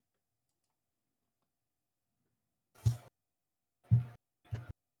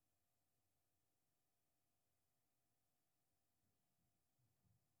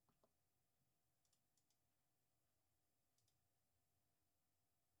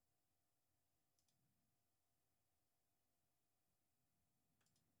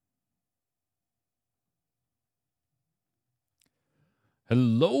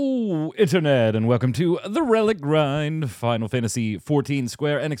Hello, Internet, and welcome to the Relic Grind Final Fantasy XIV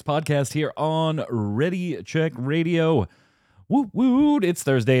Square Enix podcast here on Ready Check Radio. Woot woot! It's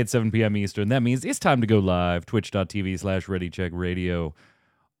Thursday at 7 p.m. Eastern. That means it's time to go live. Twitch.tv/ReadyCheckRadio.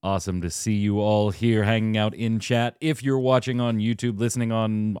 Awesome to see you all here hanging out in chat. If you're watching on YouTube, listening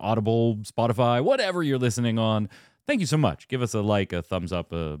on Audible, Spotify, whatever you're listening on, thank you so much. Give us a like, a thumbs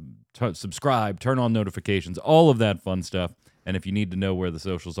up, subscribe, turn on notifications, all of that fun stuff. And if you need to know where the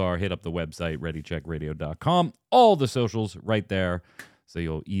socials are, hit up the website, readycheckradio.com. All the socials right there, so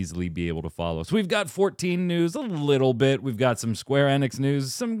you'll easily be able to follow. So we've got 14 news, a little bit. We've got some Square Enix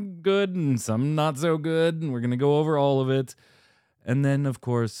news, some good and some not so good, and we're going to go over all of it. And then, of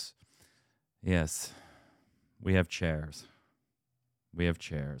course, yes, we have chairs. We have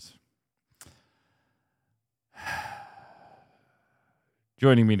chairs.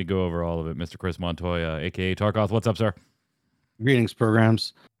 Joining me to go over all of it, Mr. Chris Montoya, a.k.a. Tarkoth. What's up, sir? Greetings,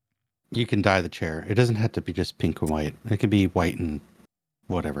 programs. You can dye the chair. It doesn't have to be just pink and white. It can be white and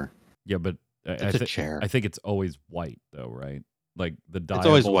whatever. Yeah, but it's a chair. I think it's always white, though, right? Like the dyeable, it's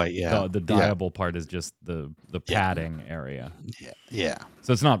always white, yeah. The dyeable part is just the padding area. Yeah.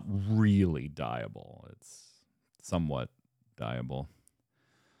 So it's not really dyeable. It's somewhat dyeable.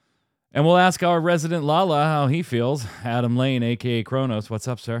 And we'll ask our resident Lala how he feels. Adam Lane, a.k.a. Kronos. What's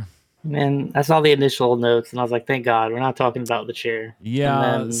up, sir? Man, I saw the initial notes, and I was like, thank God, we're not talking about the chair.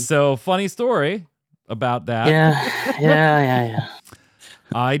 Yeah, so funny story about that. Yeah.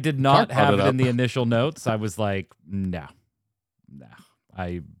 I did not have it in the initial notes. I was like, no,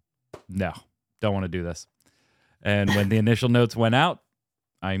 don't want to do this. And when the initial notes went out,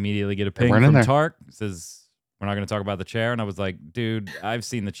 I immediately get a ping from Tark. Says, we're not going to talk about the chair. And I was like, dude, I've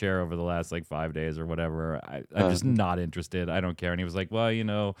seen the chair over the last 5 days or whatever. I'm just not interested. I don't care. And he was like,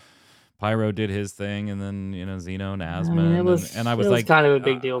 well, Pyro did his thing, and then Zeno and Asmund, and I was like, kind of a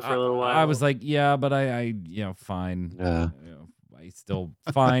big deal for a little while. I was like, yeah, but I fine. Yeah. I still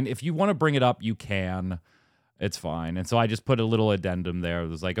fine. If you want to bring it up, you can. It's fine. And so I just put a little addendum there. It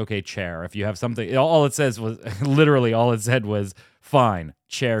was like, okay, chair. If you have something, all it says was literally all it said was fine,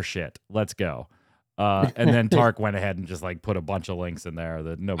 chair shit. Let's go. And then Tark went ahead and just put a bunch of links in there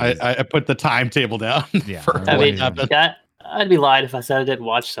that nobody. I put the timetable down. Yeah. I'd be lying if I said I didn't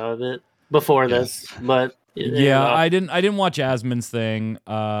watch some of it before this, but I didn't watch Asmund's thing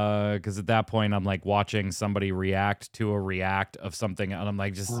because at that point I'm watching somebody react to a react of something, and I'm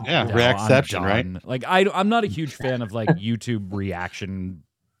like, just reactception, right? I'm not a huge fan of YouTube reaction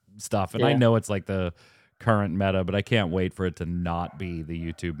stuff, and I know it's the current meta, but I can't wait for it to not be the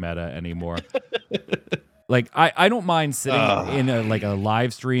YouTube meta anymore. I don't mind sitting in a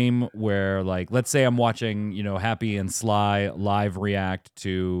live stream where let's say I'm watching Happy and Sly live react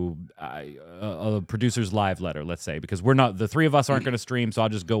to a producer's live letter, let's say, because the three of us aren't going to stream, so I'll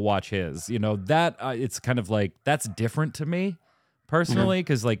just go watch his. That it's kind of that's different to me personally,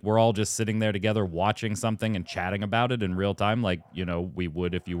 because we're all just sitting there together watching something and chatting about it in real time, we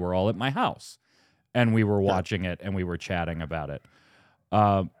would if you were all at my house and we were watching it and we were chatting about it.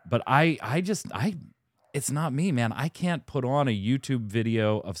 But it's not me, man. I can't put on a YouTube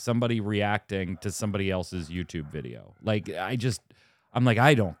video of somebody reacting to somebody else's YouTube video.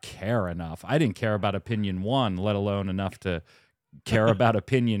 I don't care enough. I didn't care about opinion 1, let alone enough to care about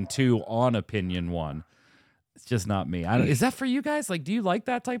opinion 2 on opinion 1. It's just not me. Is that for you guys? Do you like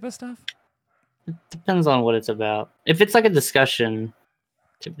that type of stuff? It depends on what it's about. If it's a discussion,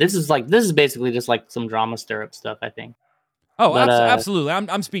 this is basically just some drama stir up stuff, I think. Oh, absolutely.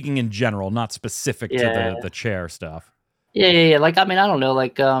 I'm speaking in general, not specific to the chair stuff. Yeah. I don't know.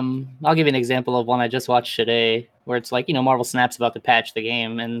 I'll give you an example of one I just watched today, where it's Marvel snaps about to patch the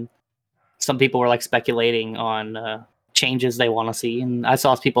game, and some people were speculating on changes they want to see, and I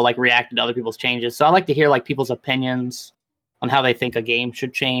saw people reacting to other people's changes. So I like to hear people's opinions on how they think a game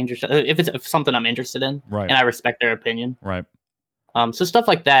should change, or if it's something I'm interested in, right? And I respect their opinion, right? So stuff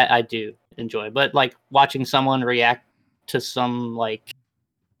like that I do enjoy, but watching someone react to some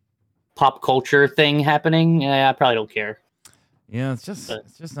pop culture thing happening, I probably don't care. Yeah, it's just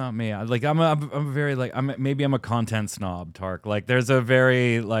not me. I'm very maybe I'm a content snob, Tark. There's a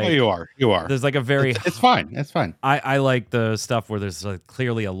very you are. There's a very it's fine. I like the stuff where there's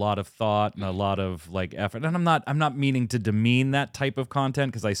clearly a lot of thought and a lot of effort. And I'm not meaning to demean that type of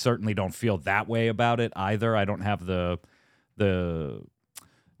content, because I certainly don't feel that way about it either. I don't have the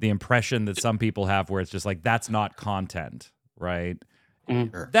impression that some people have, where it's just that's not content, right?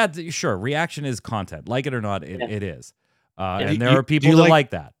 Mm-hmm. That's sure, reaction is content, like it or not, it is. And there are people that like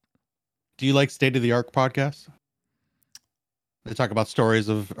that. Do you like State of the Arc podcasts? They talk about stories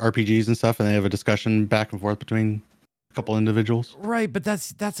of RPGs and stuff, and they have a discussion back and forth between couple individuals. Right, but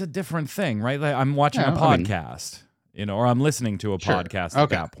that's a different thing, right? Like I'm watching a Yeah, I mean- podcast, or I'm listening to a Sure. podcast at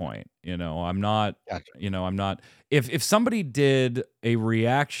Okay. that point. I'm not, Gotcha. I'm not. If somebody did a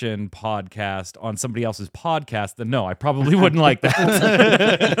reaction podcast on somebody else's podcast, then no, I probably wouldn't like that.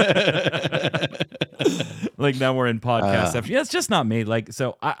 Like now we're in podcast section. Yeah, it's just not me. Like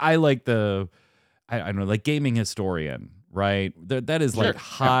so, I like I don't know, like gaming historian, right? That is like Sure.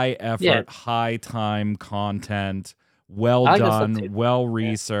 high effort, Yeah. high time content. Well I like this stuff done, too. well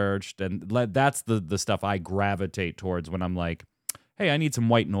researched, and that's the stuff I gravitate towards when I'm like, hey, I need some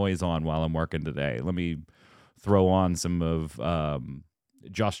white noise on while I'm working today. Let me throw on some of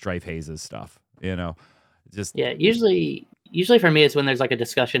Josh Strife Hayes' stuff. Just Yeah, usually for me it's when there's like a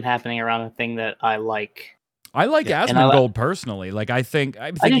discussion happening around a thing that I like. I like Yeah. And I Asmongold personally. Like I think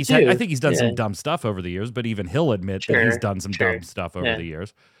do he's too. I think he's done some Yeah. dumb stuff over the years, but even he'll admit that he's Sure, done some sure. dumb stuff over Yeah. the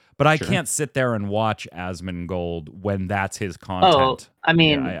years. But I Sure. can't sit there and watch Asmongold when that's his Oh, content. I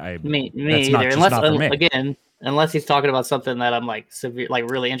mean, I me that's not- either. just Unless not for me. again, unless he's talking about something that I'm like severe, like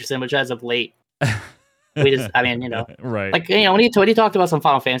really interested in, which as of late, we just, I mean, right. like when he talked about some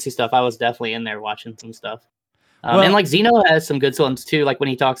Final Fantasy stuff, I was definitely in there watching some stuff. Well- And like Xeno has some good ones too. Like when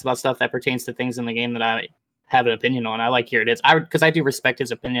he talks about stuff that pertains to things in the game that I have an opinion on, I like hear it is. Because I do respect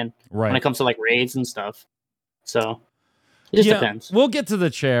his opinion when it right. comes to like raids and stuff. So it just depends. We'll get to the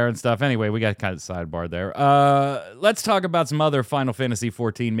chair and stuff. Anyway, we got kind of sidebar there. Let's talk about some other Final Fantasy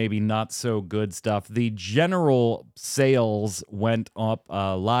 14, maybe not so good stuff. The general sales went up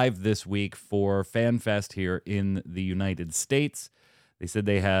live this week for FanFest here in the United States. They said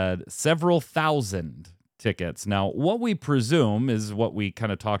they had several thousand tickets. Now, what we presume is what we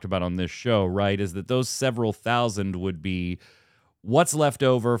kind of talked about on this show, right? Is that those several thousand would be what's left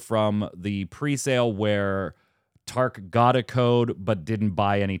over from the pre-sale where Tark got a code but didn't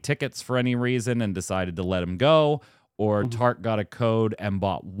buy any tickets for any reason and decided to let him go, or Tark got a code and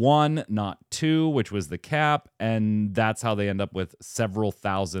bought one, not two, which was the cap, and that's how they end up with several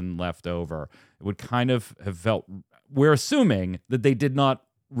thousand left over. It would kind of have felt, we're assuming that they did not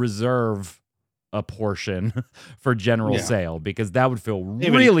reserve a portion for general Yeah. sale, because that would feel They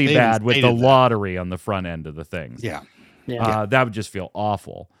even- really they even bad with the stated that. lottery on the front end of the things. Yeah. Yeah. That would just feel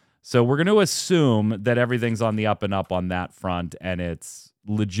awful. So we're going to assume that everything's on the up and up on that front, and it's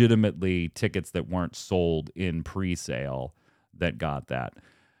legitimately tickets that weren't sold in pre-sale that got that.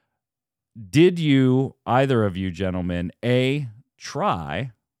 Did you, either of you gentlemen,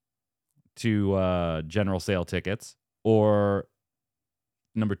 try to general sale tickets, or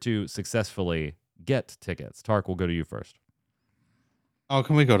number two, successfully get tickets? Tark, we'll go to you first. Oh,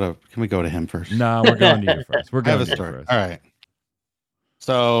 can we go to him first? No, we're going to you first. We're I have going a to you story. first. All right.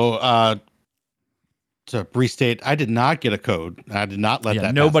 So, to restate, I did not get a code. I did not let Yeah,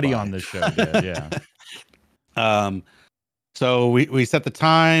 that. nobody pass by. on this show did. Yeah. So we set the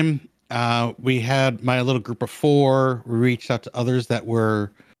time. We had my little group of 4. We reached out to others that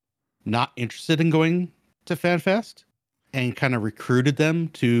were not interested in going to FanFest and kind of recruited them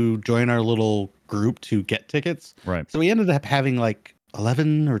to join our little group to get tickets. Right. So we ended up having like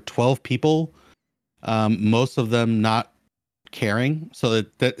 11 or 12 people, most of them not caring. So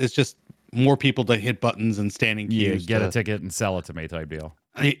that it's just more people to hit buttons and standing Yeah, queues. get a ticket and sell it to me type deal.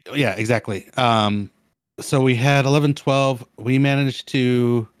 Yeah, exactly. So we had 11, 12. We managed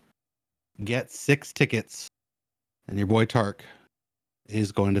to get 6 tickets, and your boy Tark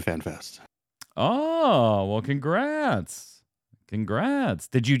is going to FanFest. Oh, well, congrats. Congrats.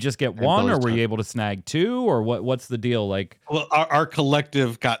 Did you just get And one, or those were you two. able to snag 2, or what's the deal? Like, Well, our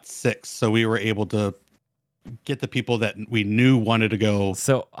collective got 6, so we were able to get the people that we knew wanted to go.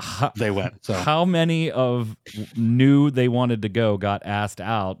 so They went. So how many of knew they wanted to go got asked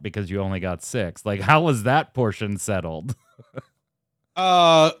out because you only got 6? Like, how was that portion settled?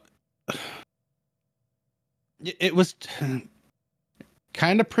 it was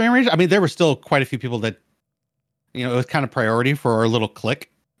kind of prearranged. I mean, there were still quite a few people that, it was kind of priority for our little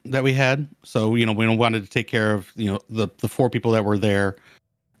clique that we had. So, we wanted to take care of, the 4 people that were there.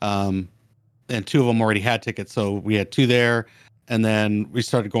 And 2 of them already had tickets. So we had 2 there. And then we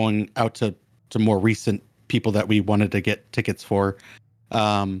started going out to more recent people that we wanted to get tickets for.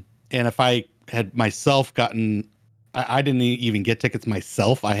 And if I had myself gotten, I didn't even get tickets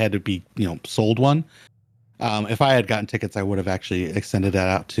myself. I had to be, sold one. If I had gotten tickets, I would have actually extended that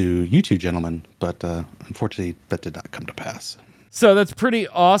out to you 2 gentlemen. But unfortunately, that did not come to pass. So that's pretty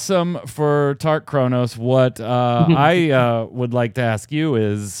awesome for Tark Kronos. What I would like to ask you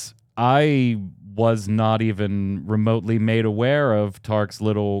is, I was not even remotely made aware of Tark's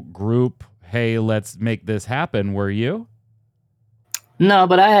little group. Hey, let's make this happen. Were you? No,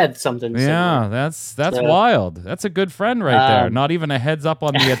 but I had something Yeah, similar. that's So, wild. That's a good friend right there. um, Not even a heads up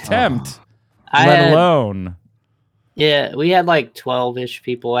on the attempt, I let had alone. Yeah, we had like 12-ish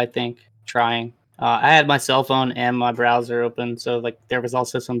people, I think, trying. I had my cell phone and my browser open, so like there was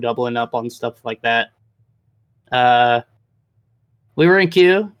also some doubling up on stuff like that. Uh, we were in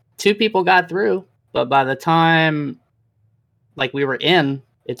queue. 2 people got through, but by the time like we were in,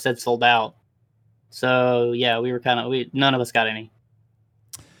 it said sold out. So yeah, we were none of us got any.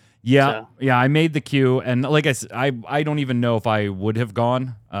 Yeah, So yeah, I made the queue, and like I said, I don't even know if I would have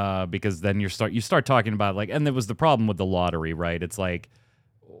gone, because then you start talking about like, and there was the problem with the lottery, right? It's like,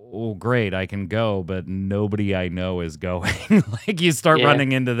 oh great, I can go, but nobody I know is going. Like you start yeah,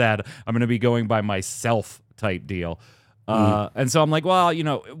 running into that, I'm going to be going by myself type deal. Mm. And so I'm like, well,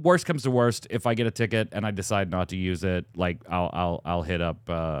 worst comes to worst, if I get a ticket and I decide not to use it, like I'll hit up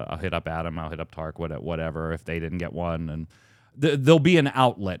Adam, I'll hit up Tark, whatever, if they didn't get one, and there'll be an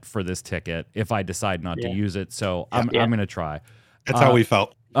outlet for this ticket if I decide not to yeah, use it. So Yeah. I'm gonna try. That's how we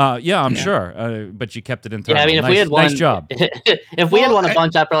felt. Yeah, I'm Yeah. sure. But you kept it yeah. internal. I mean, if we had Nice won, job. if we had Well, won a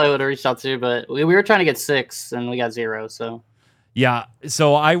bunch, I probably would have reached out too. But we were trying to get 6, and we got 0. So Yeah.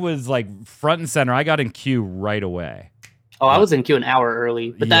 So I was like front and center. I got in queue right away. I was in queue an hour early,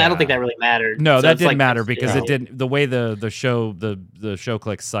 but I don't think Yeah. that really mattered. No, So that it's didn't like matter it's- because yeah. it didn't. The way the show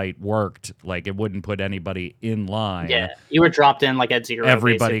click site worked, like it wouldn't put anybody in line. Yeah, you were dropped in like at 0.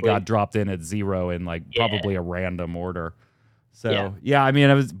 Everybody basically. got dropped in at 0 in like Yeah. probably a random order. So Yeah. yeah, I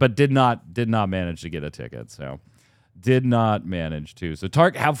mean, but did not manage to get a ticket. So did not manage to. So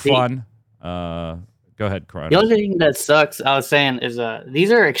Tark, have fun. Go ahead, The Chrono. only thing that sucks, I was saying, is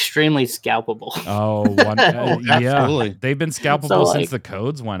these are extremely scalpable. Oh, yeah, absolutely. they've been scalpable So, like- since the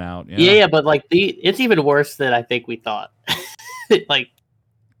codes went out. Yeah, but like it's even worse than I think we thought. Like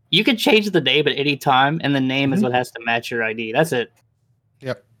you can change the name at any time, and the name is Mhm. what has to match your ID. That's it.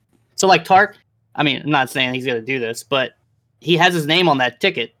 Yep. So like Tark, I mean, I'm not saying he's gonna do this, but he has his name on that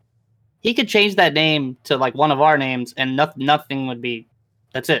ticket. He could change that name to like one of our names, and nothing would be.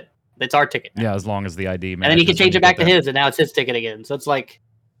 That's it. It's our ticket now. Yeah, as long as the ID. And then he can matches change when it back you to get his, and now it's his ticket again. So it's like,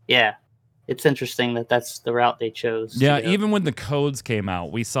 yeah, it's interesting that that's the route they chose. Yeah, to go. even when the codes came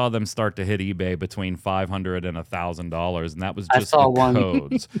out, we saw them start to hit eBay between $500 and $1,000, and that was I just saw the one-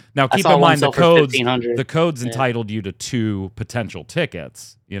 codes. Now, I keep saw in one mind the sell for codes. $1,500. The codes Yeah. entitled you to 2 potential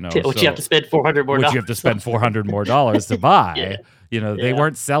tickets. Which you have to spend $400 more. which you have to spend $400 more to buy. Yeah. They Yeah.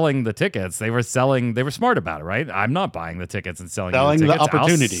 weren't selling the tickets. They were smart about it, right? I'm not buying the tickets and selling Selling you the the tickets.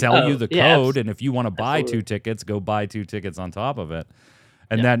 opportunity. I'll sell you the Yeah, code, and if you want to buy absolutely. 2 tickets, go buy 2 tickets on top of it.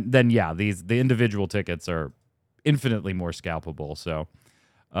 And Yeah. then the individual tickets are infinitely more scalpable. So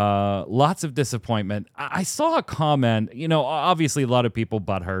lots of disappointment. I saw a comment, obviously a lot of people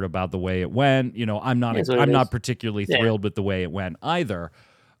butthurt about the way it went. I'm not It is what it I'm not is. particularly Yeah. thrilled with the way it went either.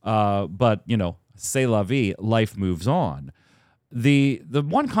 But c'est la vie, life moves on. The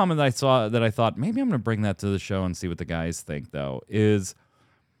one comment that I saw that I thought maybe I'm going to bring that to the show and see what the guys think, though, is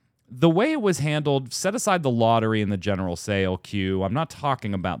the way it was handled. Set aside the lottery and the general sale queue. I'm not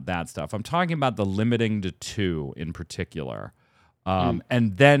talking about that stuff. I'm talking about the limiting to 2 in particular. And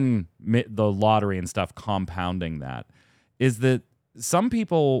then the lottery and stuff compounding that. Is that some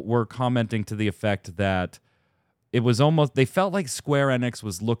people were commenting to the effect that it was almost, they felt like Square Enix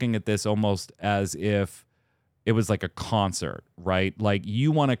was looking at this almost as if it was like a concert, right? Like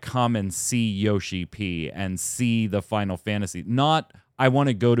you want to come and see Yoshi P and see the Final Fantasy. Not, I want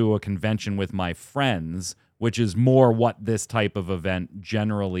to go to a convention with my friends, which is more what this type of event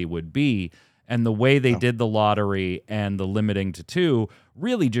generally would be. And the way they did the lottery and the limiting to 2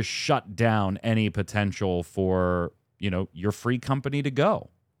 really just shut down any potential for, your free company to go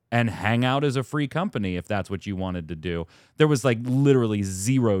and hang out as a free company if that's what you wanted to do. There was like literally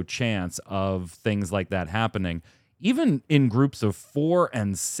 0 chance of things like that happening. Even in groups of 4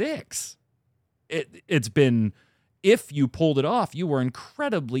 and 6, it's been, if you pulled it off, you were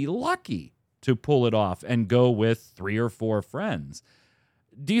incredibly lucky to pull it off and go with 3 or 4 friends.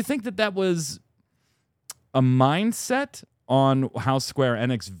 Do you think that was a mindset on how Square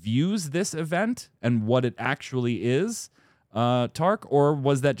Enix views this event and what it actually is, Tark, or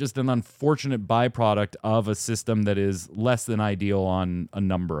was that just an unfortunate byproduct of a system that is less than ideal on a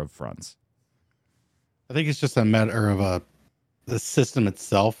number of fronts? I think it's just a matter of the system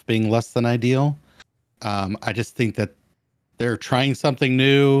itself being less than ideal. I just think that they're trying something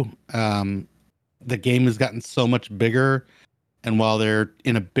new. The game has gotten so much bigger, and while they're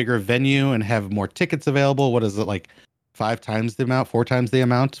in a bigger venue and have more tickets available, what is it, like 4 times the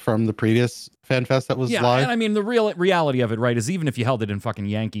amount from the previous FanFest that was live. And I mean, the reality of it, right, is even if you held it in fucking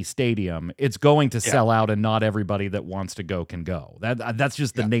Yankee Stadium, it's going to sell out, and not everybody that wants to go can go. That's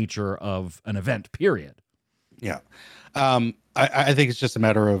just the nature of an event, period. Yeah. I think it's just a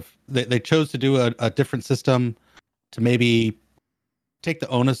matter of they chose to do a different system to maybe take the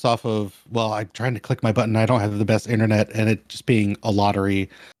onus off of, well, I'm trying to click my button, I don't have the best internet, and it just being a lottery.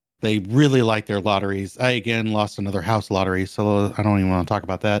 They really like their lotteries. I, again, lost another house lottery, so I don't even want to talk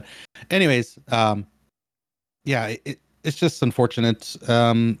about that. Anyways, it's just unfortunate.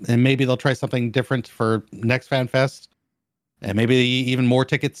 And maybe they'll try something different for next FanFest. And maybe even more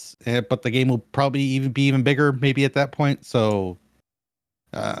tickets, but the game will probably be even bigger maybe at that point. So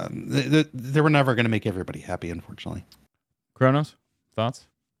they were never going to make everybody happy, unfortunately. Kronos, thoughts?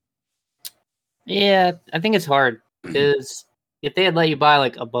 Yeah, I think it's hard because if they had let you buy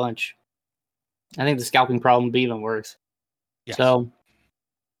like a bunch, I think the scalping problem would be even worse. Yes. So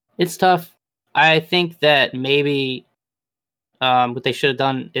it's tough. I think that maybe what they should have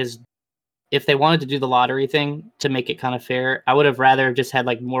done is, if they wanted to do the lottery thing to make it kind of fair, I would have rather just had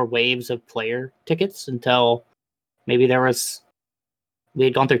like more waves of player tickets until maybe we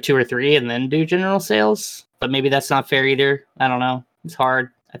had gone through 2 or 3 and then do general sales. But maybe that's not fair either. I don't know. It's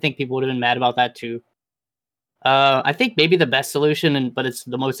hard. I think people would have been mad about that too. I think maybe the best solution, but it's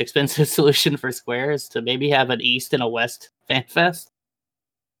the most expensive solution for Square, is to maybe have an East and a West FanFest.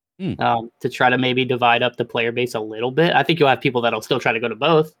 To try to maybe divide up the player base a little bit. I think you'll have people that'll still try to go to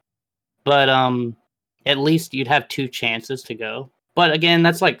both. But at least you'd have 2 chances to go. But again,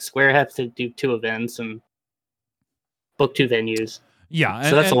 that's like Square has to do 2 events and book 2 venues. Yeah,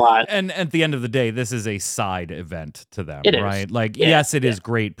 so that's a lot. And at the end of the day, this is a side event to them, it right? Is. Like, yes, it is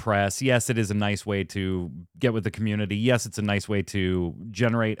great press. Yes, it is a nice way to get with the community. Yes, it's a nice way to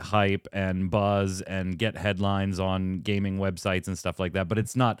generate hype and buzz and get headlines on gaming websites and stuff like that. But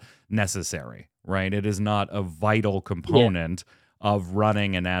it's not necessary, right? It is not a vital component of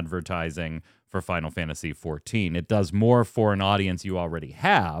running and advertising for Final Fantasy XIV. It does more for an audience you already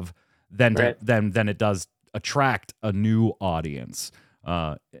have than it does attract a new audience.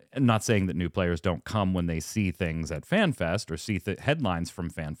 And not saying that new players don't come when they see things at FanFest or see headlines from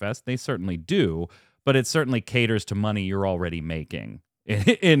FanFest. They certainly do, but it certainly caters to money you're already making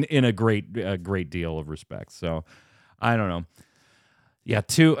in a great deal of respect. So I don't know. Yeah,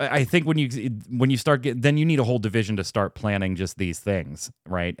 I think when you start then you need a whole division to start planning just these things,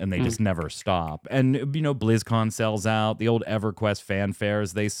 right? And they just never stop. And BlizzCon sells out. The old EverQuest fan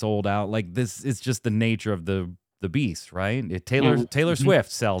fairs, they sold out. Like, this is just the nature of the beast, right? Taylor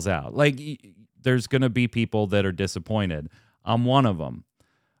Swift sells out. Like, there's gonna be people that are disappointed. I'm one of them.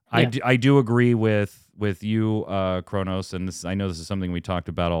 Yeah. I do agree with you, Kronos, and I know this is something we talked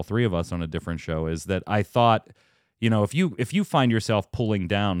about, all 3 of us, on a different show. Is that I thought, if you find yourself pulling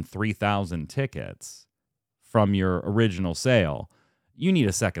down 3,000 tickets from your original sale, you need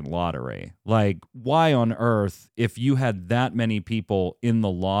a second lottery. Like, why on earth, if you had that many people in the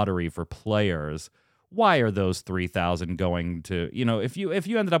lottery for players, why are those 3,000 going to, if you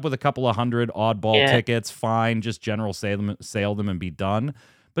ended up with a couple of hundred oddball tickets, fine, just general sale them and be done.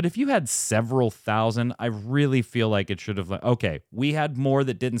 But if you had several thousand, I really feel like it should have, okay, we had more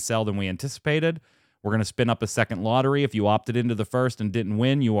that didn't sell than we anticipated. We're going to spin up a second lottery. If you opted into the first and didn't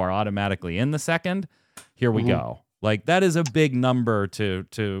win, you are automatically in the second. Here we go. Like, that is a big number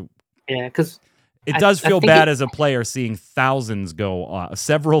to because it does feel bad as a player seeing thousands go on,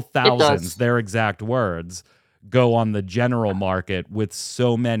 several thousands, their exact words, go on the general market with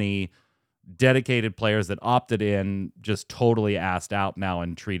so many dedicated players that opted in, just totally assed out now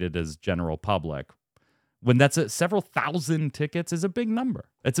and treated as general public. When that's several thousand tickets is a big number.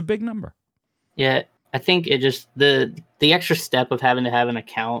 It's a big number. Yeah, I think it just the extra step of having to have an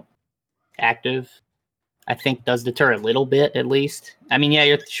account active, I think, does deter a little bit, at least. I mean, yeah,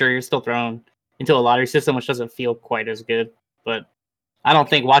 you're still thrown into a lottery system, which doesn't feel quite as good. But I don't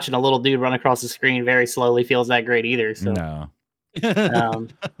think watching a little dude run across the screen very slowly feels that great either. So no,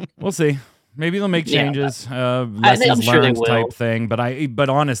 we'll see. Maybe they'll make changes, lessons learned type thing. But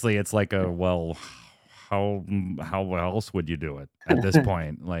honestly, it's like how else would you do it at this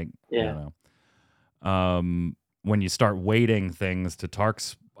point? Like, when you start weighting things to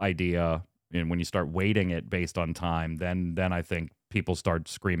Tark's idea, and when you start weighting it based on time, then I think people start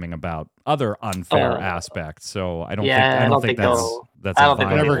screaming about other unfair aspects. So I don't think that's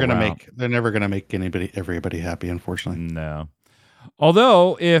they're never gonna make everybody happy, unfortunately. No.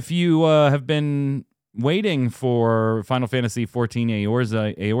 Although, if you have been waiting for Final Fantasy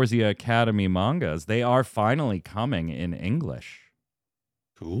XIV Eorzea Academy mangas, they are finally coming in English.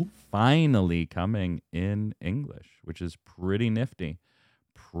 Cool. Finally coming in English, which is pretty nifty.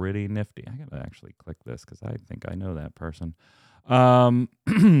 Pretty nifty. I gotta actually click this because I think I know that person.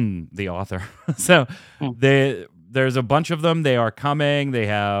 The author. So there's a bunch of them. They are coming. They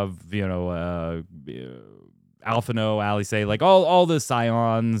have, Alphino, Alice, like all the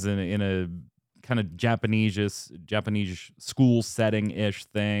scions in a kind of Japanese school setting-ish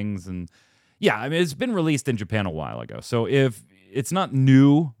things. And yeah, I mean, it's been released in Japan a while ago. So if it's not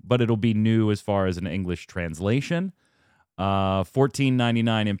new, but it'll be new as far as an English translation.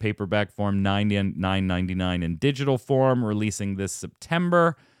 $14.99 in paperback form, $9.99 in digital form, releasing this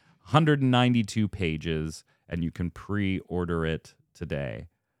September. 192 pages, and you can pre-order it today.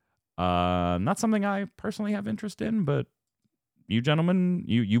 Not something I personally have interest in, but you gentlemen,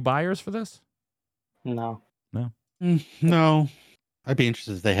 you buyers for this? No. No. I'd be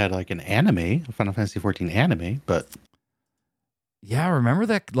interested if they had like an anime, a Final Fantasy 14 anime, but yeah, remember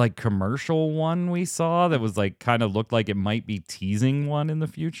that like commercial one we saw that was like kind of looked like it might be teasing one in the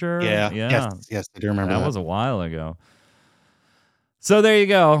future? Yeah. Yes, I do remember that. That was a while ago. So there you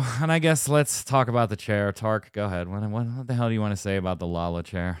go. And I guess let's talk about the chair. Tark, go ahead. What the hell do you want to say about the Lala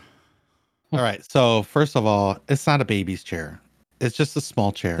chair? All right. So first of all, it's not a baby's chair. It's just a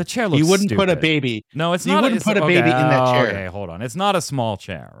small chair. The chair looks You wouldn't stupid. put a baby. No, it's You not. wouldn't put a baby in that chair. Okay, hold on. It's not a small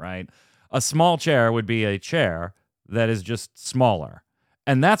chair, right? A small chair would be a chair that is just smaller.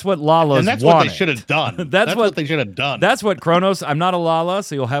 And that's what Lala's And that's wanted. what they should have done. That's what they should have done. That's what Kronos. I'm not a Lala,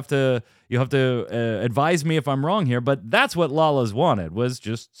 so you'll have to advise me if I'm wrong here. But that's what Lala's wanted, was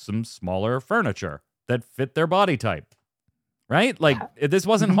just some smaller furniture that fit their body type, right? Like this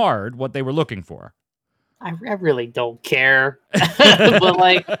wasn't hard. What they were looking for. I really don't care. But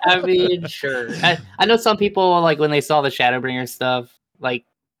like, I mean, sure. I know some people, like, when they saw the Shadowbringer stuff, like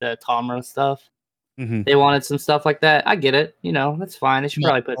the Tomra stuff, they wanted some stuff like that. I get it. That's fine. They should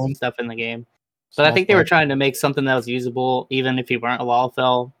probably put some stuff in the game. But I think they were trying to make something that was usable, even if you weren't a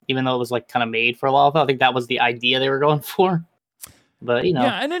Lalafell, even though it was like kind of made for a Lalafell. I think that was the idea they were going for. But,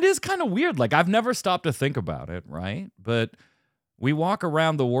 Yeah, and it is kind of weird. Like, I've never stopped to think about it, right? But we walk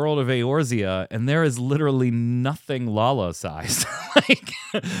around the world of Eorzea, and there is literally nothing Lala-sized. Like,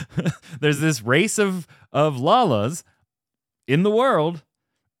 there's this race of Lalas in the world,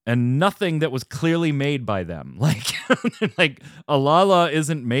 and nothing that was clearly made by them. Like, like a Lala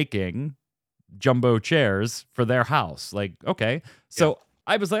isn't making jumbo chairs for their house. Like, okay. So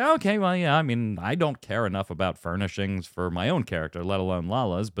I was like, okay, well, yeah, I mean, I don't care enough about furnishings for my own character, let alone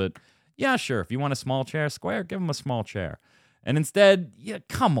Lala's, but yeah, sure. If you want a small chair, Square, give them a small chair. And instead, yeah,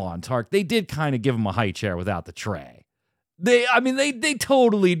 come on, Tark. They did kind of give him a high chair without the tray. They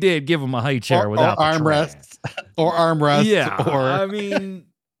totally did give him a high chair without the armrests, or armrests. Yeah, or I mean,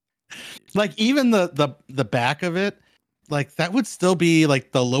 like even the back of it, like that would still be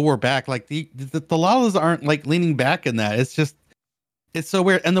like the lower back. Like the Lalas aren't like leaning back in that. It's so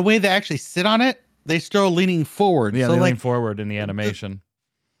weird. And the way they actually sit on it, they still leaning forward. Yeah, so they like, lean forward in the animation.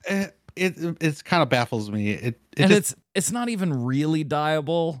 It's kind of baffles me. It's not even really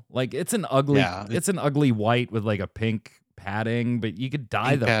dyeable. Like it's an ugly white with like a pink padding, but you could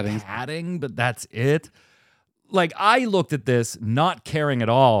dye the padding, but that's it. Like I looked at this not caring at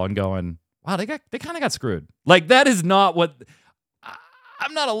all and going, wow, they kind of got screwed. Like that is not what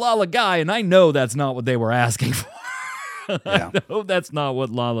I'm not a Lala guy, and I know that's not what they were asking for. Yeah. I know that's not what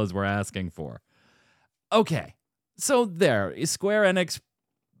Lalas were asking for. Okay. So there, Square Enix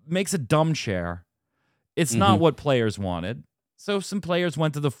makes a dumb chair. It's not what players wanted. So some players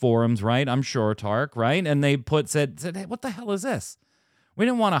went to the forums, right? I'm sure, Tark, right? And they said, hey, what the hell is this? We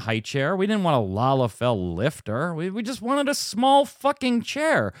didn't want a high chair. We didn't want a Lalafell lifter. We just wanted a small fucking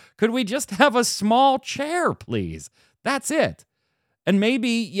chair. Could we just have a small chair, please? That's it. And maybe,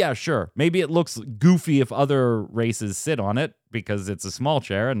 yeah, sure. Maybe it looks goofy if other races sit on it because it's a small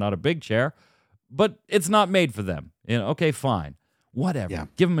chair and not a big chair. But it's not made for them. Okay, fine. Whatever. Yeah.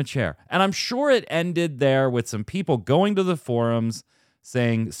 Give them a chair. And I'm sure it ended there with some people going to the forums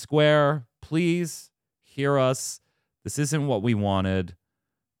saying, Square, please hear us. This isn't what we wanted.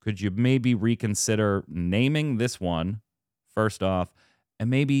 Could you maybe reconsider naming this one, first off, and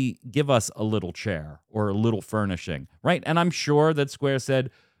maybe give us a little chair or a little furnishing, right? And I'm sure that Square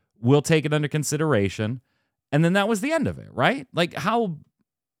said, we'll take it under consideration. And then that was the end of it, right? Like, how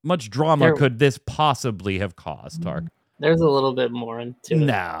much drama could this possibly have caused, Tark? There's a little bit more into it.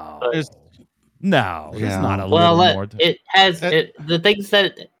 No, there's not a little more. It has the things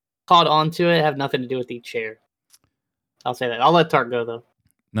that caught onto it have nothing to do with the chair. I'll say that. I'll let Tark go though.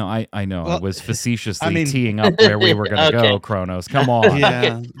 No, I know. Well, I was facetiously teeing up where we were going to go, Kronos. Come on.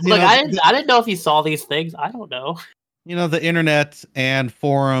 Yeah. Okay. Look, I didn't know if you saw these things. I don't know. the internet and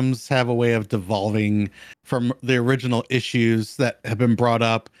forums have a way of devolving from the original issues that have been brought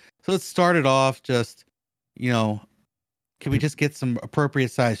up. So it started off just, can we just get some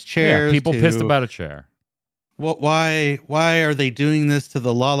appropriate sized chairs? Yeah, people pissed about a chair. Why are they doing this to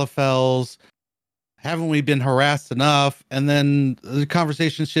the Lalafels? Haven't we been harassed enough? And then the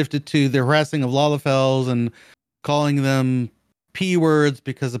conversation shifted to the harassing of Lalafels and calling them P words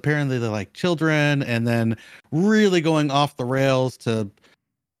because apparently they're like children, and then really going off the rails to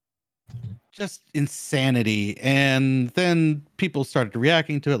just insanity. And then people started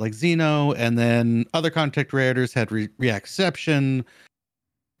reacting to it like Xeno, and then other content creators had reaction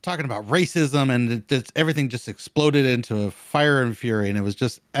talking about racism, and everything just exploded into a fire and fury, and it was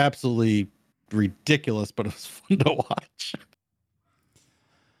just absolutely ridiculous, but it was fun to watch.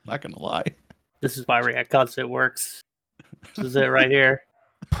 Not gonna lie. This is why React Content works. This is it right here.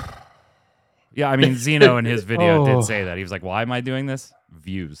 Yeah, I mean, Xeno in his video did say that. He was like, why am I doing this?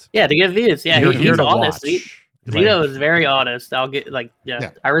 Views. Yeah, to get views. Yeah, You're here he's to honest. watch. Xeno is very honest. I'll get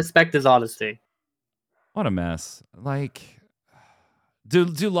I respect his honesty. What a mess. Like, do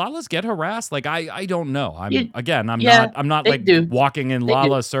Lalas get harassed? Like, I don't know. I'm not like walking in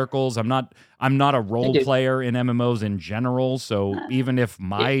Lala circles. I'm not a role player in MMOs in general. So even if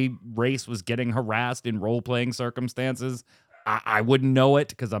my race was getting harassed in role playing circumstances, I wouldn't know it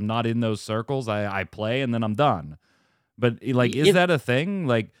because I'm not in those circles. I play and then I'm done. But like, is that a thing?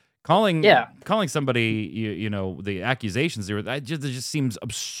 Like calling somebody, the accusations there, it just seems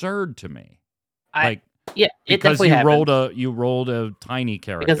absurd to me. Because you rolled a tiny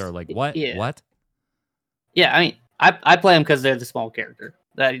character. Because, like what? Yeah. What? Yeah, I mean, I play them because they're the small character.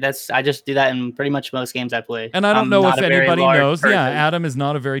 I just do that in pretty much most games I play. And I don't know if anybody knows. Person. Yeah, Adam is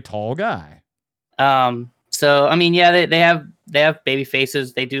not a very tall guy. So I mean, yeah, they have baby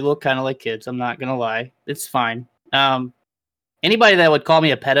faces. They do look kind of like kids. I'm not gonna lie. It's fine. Anybody that would call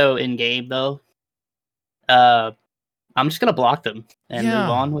me a pedo in game though, I'm just gonna block them and move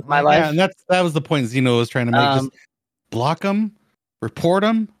on with my life. Yeah, and that was the point Xeno was trying to make. Just block them, report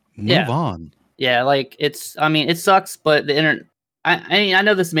them, move on. Yeah, like it sucks, but the internet. I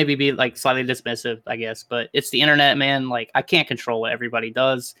know this maybe be like slightly dismissive, I guess, but it's the internet, man. Like I can't control what everybody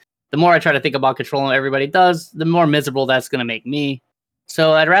does. The more I try to think about controlling what everybody does, the more miserable that's gonna make me.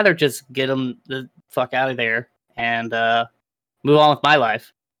 So I'd rather just get them the fuck out of there and move on with my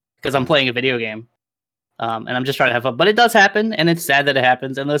life because I'm playing a video game. And I'm just trying to have fun. But it does happen, and it's sad that it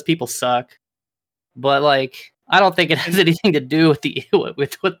happens, and those people suck. But, like, I don't think it has anything to do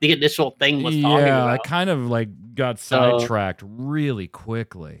with what the initial thing was talking about. Yeah, I kind of, like, got sidetracked really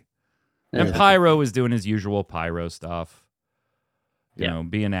quickly. And Pyro is doing his usual Pyro stuff. You know,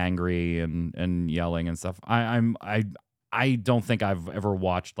 being angry and yelling and stuff. I don't think I've ever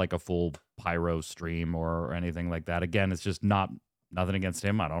watched, like, a full Pyro stream or anything like that. Again, it's just nothing against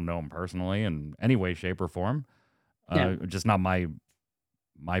him. I don't know him personally in any way, shape, or form. Just not my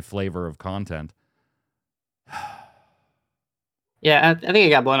flavor of content. Yeah, I think it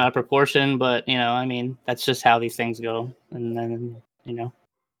got blown out of proportion, but, I mean, that's just how these things go. And then, a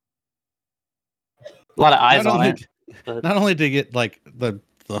lot of eyes on it. But not only did get, like, the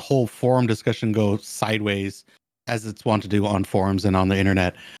whole forum discussion go sideways, as it's wont to do on forums and on the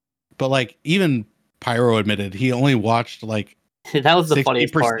internet, but, like, even Pyro admitted he only watched, like, that was the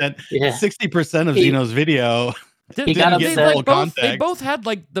funniest part. 60% of Xeno's video. They both had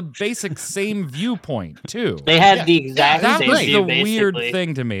like the basic same viewpoint too. They had the exact same view. That was the weird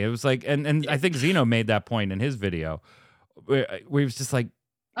thing to me. It was like, and I think Xeno made that point in his video. Where he was just like,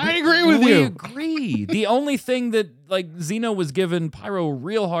 I agree with you. We agree. The only thing that like Xeno was giving Pyro a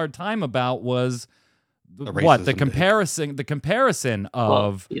real hard time about was the comparison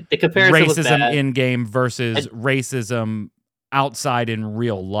of racism in game versus racism outside in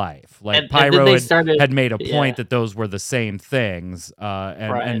real life. Like Pyro had made a point that those were the same things,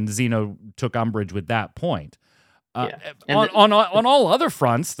 and Xeno took umbrage with that point. On all other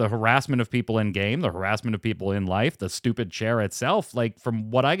fronts, the harassment of people in game, the harassment of people in life, the stupid chair itself, like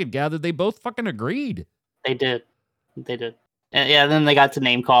from what I could gather, they both fucking agreed. They did. And then they got to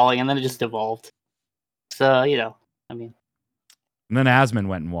name calling, and then it just devolved. So, I mean. And then Asmon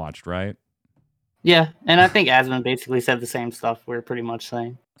went and watched, right? Yeah, and I think Asmon basically said the same stuff we're pretty much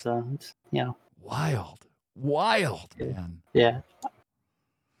saying. So, it's, Wild, man. Yeah.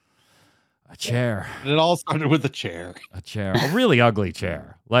 A chair. It all started with a chair. A really ugly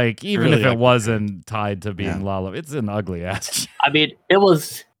chair. Like, even if it wasn't tied to being Lala, it's an ugly ass chair. I mean, it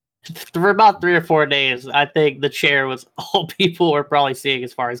was For about 3 or 4 days, I think the chair was all people were probably seeing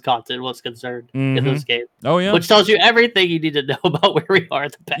as far as content was concerned in this game. Oh yeah, which tells you everything you need to know about where we are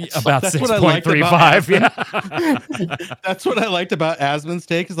at the patch. About That's what I liked about 6.35. Yeah, That's what I liked about Asmon's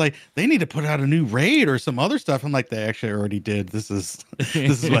take is like they need to put out a new raid or some other stuff. I'm like, they actually already did. This is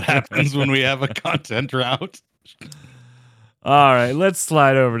what happens when we have a content route. All right, let's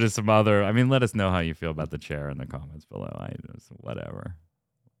slide over to some other. I mean, let us know how you feel about the chair in the comments below. Whatever.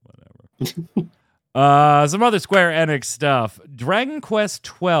 Some other Square Enix stuff. Dragon Quest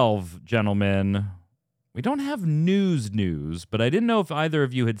XII, gentlemen. We don't have news, but I didn't know if either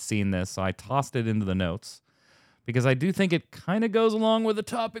of you had seen this, so I tossed it into the notes because I do think it kind of goes along with the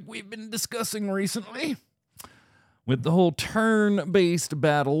topic we've been discussing recently with the whole turn-based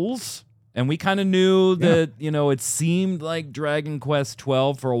battles. And we kind of knew that, it seemed like Dragon Quest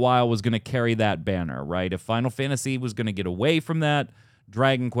XII for a while was going to carry that banner, right? If Final Fantasy was going to get away from that,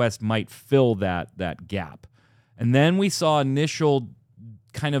 Dragon Quest might fill that gap. And then we saw initial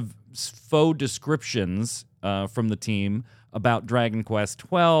kind of faux descriptions from the team about Dragon Quest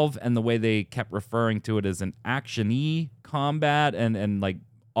XII and the way they kept referring to it as an action-y combat and like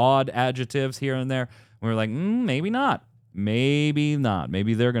odd adjectives here and there. We were like, maybe not. Maybe not.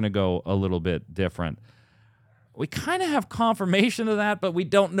 Maybe they're going to go a little bit different. We kind of have confirmation of that, but we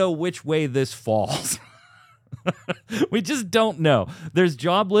don't know which way this falls. We just don't know. There's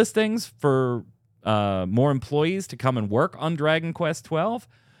job listings for more employees to come and work on Dragon Quest XII,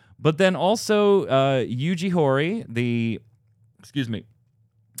 but then also Yuji Horii,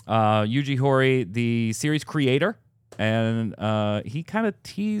 the series creator, and he kind of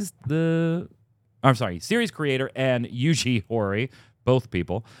teased series creator and Yuji Horii, both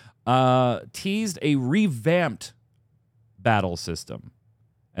people, teased a revamped battle system.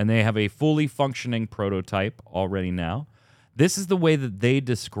 And they have a fully functioning prototype already now. This is the way that they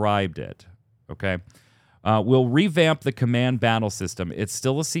described it, okay? We'll revamp the command battle system. It's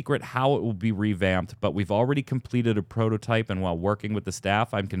still a secret how it will be revamped, but we've already completed a prototype, and while working with the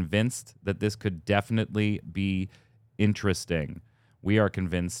staff, I'm convinced that this could definitely be interesting. We are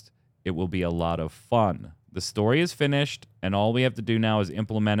convinced it will be a lot of fun. The story is finished, and all we have to do now is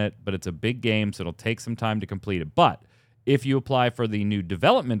implement it, but it's a big game, so it'll take some time to complete it. But if you apply for the new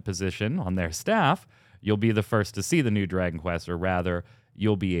development position on their staff, you'll be the first to see the new Dragon Quest, or rather,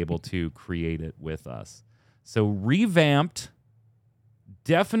 you'll be able to create it with us. So revamped,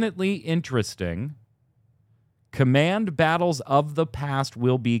 definitely interesting. Command battles of the past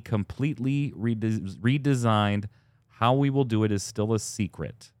will be completely redesigned. How we will do it is still a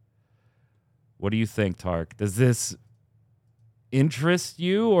secret. What do you think, Tark? Does this interest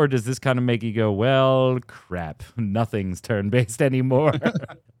you, or does this kind of make you go, well, crap, nothing's turn-based anymore?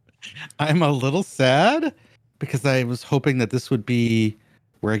 I'm a little sad because I was hoping that this would be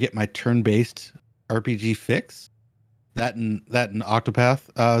where I get my turn-based RPG fix. That and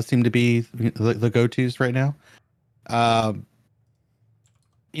Octopath seem to be the go-tos right now.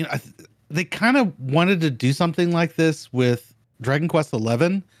 They kind of wanted to do something like this with Dragon Quest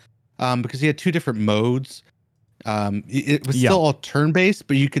XI because you had two different modes. It was still all turn-based,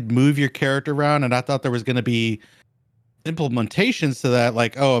 but you could move your character around, and I thought there was going to be implementations to that,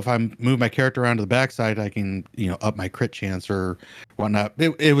 like, if I move my character around to the backside, I can, up my crit chance or whatnot.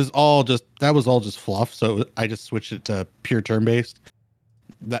 It was all just fluff, so I just switched it to pure turn-based.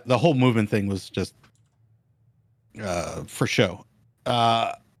 The whole movement thing was just for show.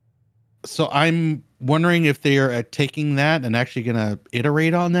 So I'm wondering if they are taking that and actually going to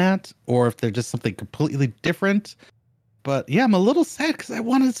iterate on that, or if they're just something completely different. But yeah, I'm a little sad because I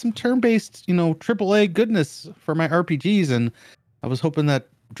wanted some turn-based, AAA goodness for my RPGs, and I was hoping that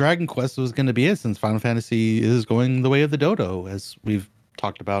Dragon Quest was going to be it, since Final Fantasy is going the way of the dodo, as we've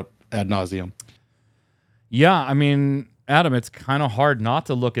talked about ad nauseum. Yeah, I mean, Adam, it's kind of hard not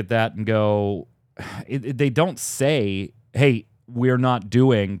to look at that and go, they don't say, hey, we're not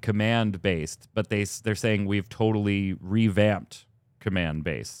doing command-based, but they're saying we've totally revamped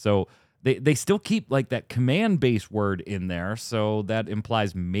command-based. So they still keep like that command-based word in there, so that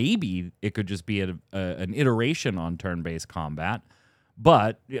implies maybe it could just be an iteration on turn-based combat.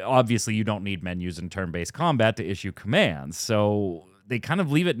 But obviously you don't need menus in turn-based combat to issue commands, so they kind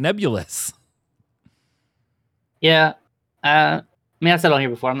of leave it nebulous. Yeah. I mean, I said on here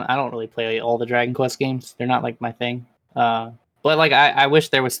before, I don't really play all the Dragon Quest games. They're not like my thing. But like, I wish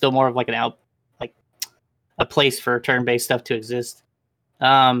there was still more of like a place for turn-based stuff to exist.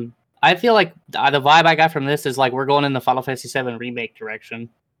 I feel like the vibe I got from this is like we're going in the Final Fantasy VII remake direction.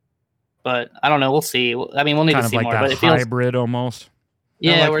 But I don't know. We'll see. I mean, we'll need kind to see of like more. That but it feels hybrid almost.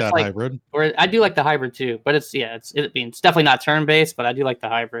 Yeah, hybrid. Where I do like the hybrid too, but it's definitely not turn-based, but I do like the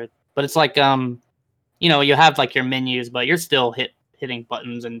hybrid. but it's like you have like your menus, but you're still hitting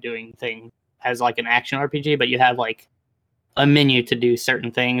buttons and doing things as like an action RPG, but you have like a menu to do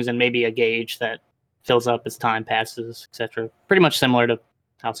certain things and maybe a gauge that fills up as time passes, etc. Pretty much similar to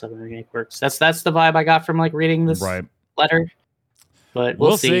how 7 Remake works. That's the vibe I got from like reading this letter. But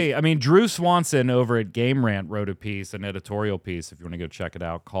we'll see. I mean, Drew Swanson over at Game Rant wrote a piece, an editorial piece, if you want to go check it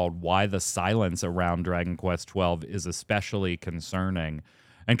out, called "Why the Silence Around Dragon Quest XII is Especially Concerning,"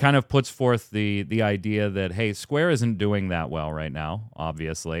 and kind of puts forth the idea that, hey, Square isn't doing that well right now,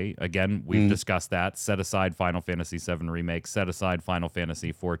 obviously. Again, we've discussed that. Set aside Final Fantasy VII Remake, set aside Final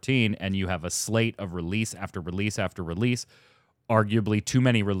Fantasy XIV, and you have a slate of release after release after release, arguably too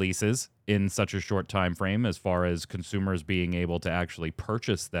many releases in such a short time frame as far as consumers being able to actually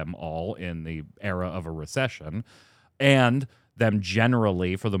purchase them all in the era of a recession, and them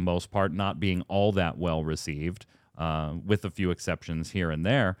generally, for the most part, not being all that well received, with a few exceptions here and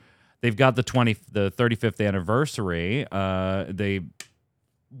there. They've got the 35th anniversary.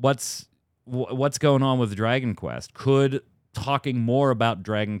 What's going on with Dragon Quest? Could talking more about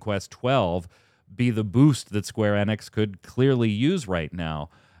Dragon Quest XII be the boost that Square Enix could clearly use right now?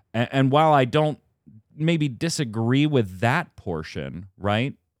 And while I don't maybe disagree with that portion,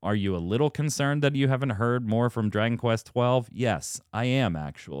 right? Are you a little concerned that you haven't heard more from Dragon Quest XII? Yes, I am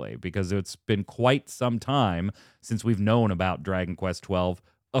actually, because it's been quite some time since we've known about Dragon Quest XII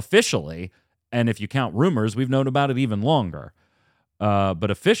officially, and if you count rumors, we've known about it even longer.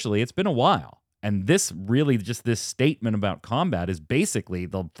 But officially, it's been a while. And this really, just this statement about combat is basically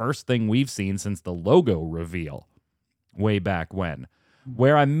the first thing we've seen since the logo reveal way back when.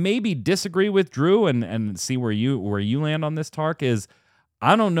 Where I maybe disagree with Drew and see where you land on this, Tark, is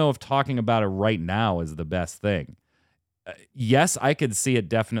I don't know if talking about it right now is the best thing. Yes, I could see it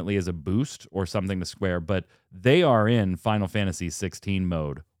definitely as a boost or something to Square, but they are in Final Fantasy XVI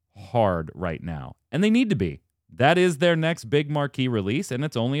mode hard right now, and they need to be. That is their next big marquee release, and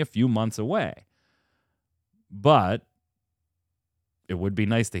it's only a few months away. But it would be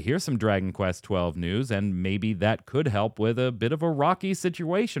nice to hear some Dragon Quest XII news, and maybe that could help with a bit of a rocky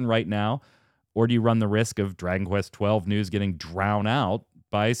situation right now. Or do you run the risk of Dragon Quest XII news getting drowned out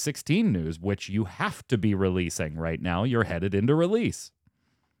by 16 news, which you have to be releasing right now? You're headed into release.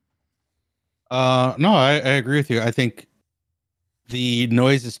 No, I agree with you. I think the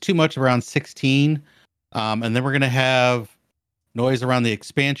noise is too much around 16. And then we're going to have noise around the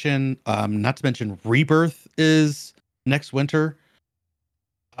expansion. Not to mention Rebirth is next winter.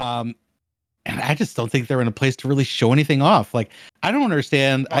 And I just don't think they're in a place to really show anything off. Like, I don't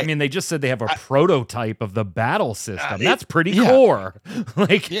understand. I mean, they just said they have a prototype of the battle system. That's pretty core.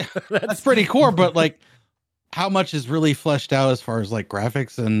 That's pretty core. But like, how much is really fleshed out as far as like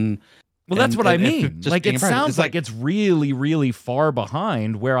graphics and? Well, that's what I mean. Like, it sounds like it's really, really far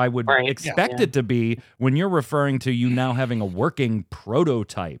behind where I would expect it to be when you're referring to you now having a working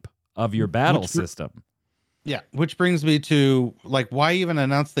prototype of your battle system. Yeah, which brings me to like, why even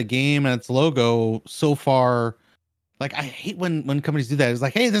announce the game and its logo so far? Like, I hate when companies do that. It's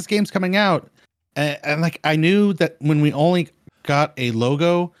like, hey, this game's coming out, and like, I knew that when we only got a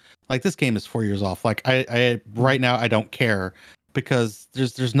logo, like, this game is 4 years off. Like, I right now I don't care because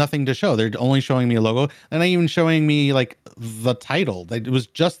there's nothing to show. They're only showing me a logo, and not even showing me like the title. Like, it was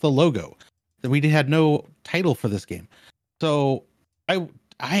just the logo. That we had no title for this game, so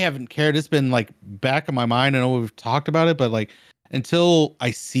I haven't cared. It's been like back in my mind. I know we've talked about it, but like until I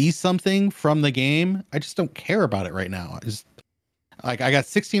see something from the game, I just don't care about it right now. It's like I got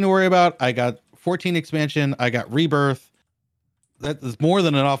 16 to worry about. I got 14 expansion. I got Rebirth. That is more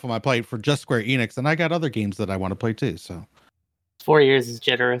than enough on my plate for just Square Enix, and I got other games that I want to play too. So 4 years is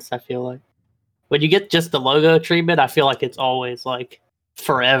generous, I feel like. When you get just the logo treatment, I feel like it's always like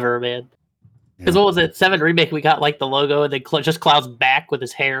forever, man. Because what was it? 7 Remake, we got like the logo, and then just Cloud's back with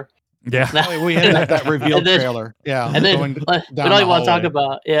his hair. Yeah, we had that reveal trailer. Yeah, and then we don't even want to talk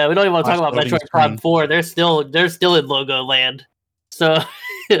about. Yeah, we don't even want to talk about Metroid Prime 4. They're still in logo land. So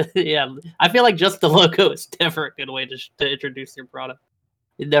yeah, I feel like just the logo is never a good way to introduce your product.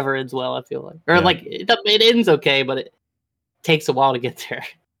 It never ends well. I feel like, or like it ends okay, but it takes a while to get there.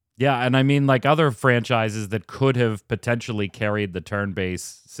 Yeah, and I mean, like other franchises that could have potentially carried the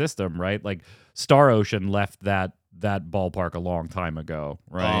turn-based system, right? Like Star Ocean left that ballpark a long time ago,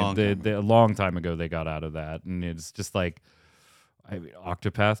 right? A long time ago they got out of that, and it's just like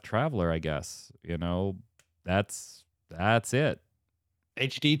Octopath Traveler, I guess. You know, that's it.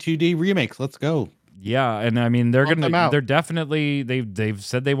 HD 2D remakes, let's go. Yeah, and I mean they're definitely they've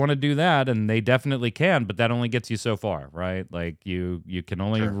said they want to do that, and they definitely can, but that only gets you so far, right? Like you can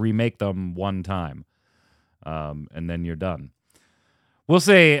only remake them one time, and then you're done. We'll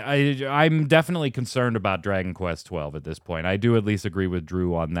say I'm definitely concerned about Dragon Quest 12 at this point. I do at least agree with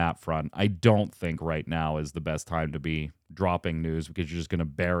Drew on that front. I don't think right now is the best time to be dropping news because you're just going to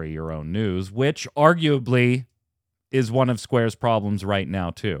bury your own news, which arguably is one of Square's problems right now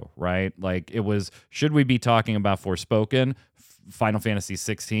too, right? Like it was, should we be talking about Forspoken, Final Fantasy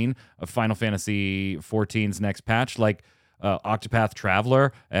 16, Final Fantasy 14's next patch? Like, Octopath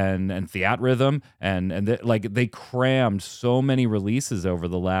Traveler and Theatrhythm like they crammed so many releases over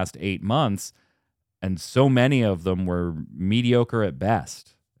the last 8 months, and so many of them were mediocre at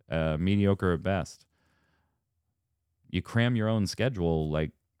best. Mediocre at best. You cram your own schedule.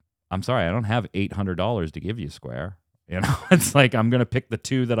 Like, I'm sorry, I don't have $800 to give you, Square. You know, it's like I'm gonna pick the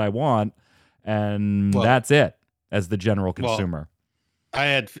two that I want, and that's it as the general consumer. I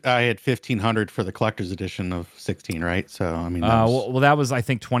had 1,500 for the collector's edition of 16, right? So I mean, that was I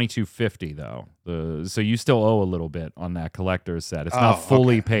think 2,250 though. So you still owe a little bit on that collector's set. It's not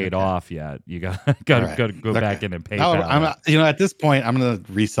fully paid off yet. You got to go back in and pay. At this point, I'm gonna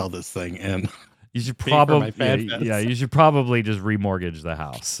resell this thing, and you should probably you should probably just remortgage the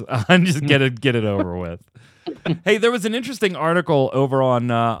house and just get it over with. Hey, there was an interesting article over on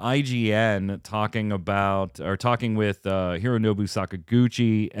IGN talking with Hironobu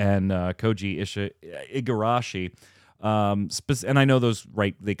Sakaguchi and Koji Igarashi. And I know those,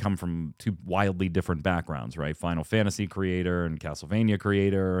 right, they come from two wildly different backgrounds, right? Final Fantasy creator and Castlevania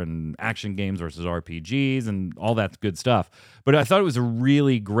creator and action games versus RPGs and all that good stuff. But I thought it was a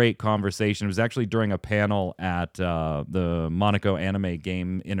really great conversation. It was actually during a panel at the Monaco Anime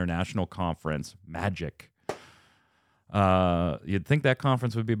Game International Conference, MAGIC. You'd think that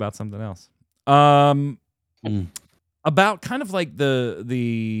conference would be about something else. About kind of like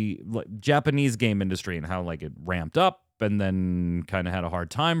the Japanese game industry and how like it ramped up and then kind of had a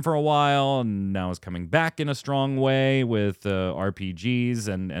hard time for a while and now is coming back in a strong way with RPGs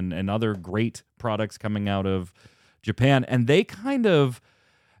and other great products coming out of Japan. And they kind of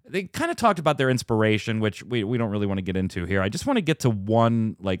talked about their inspiration, which we don't really want to get into here. I just want to get to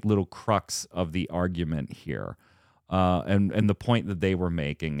one like little crux of the argument here. And the point that they were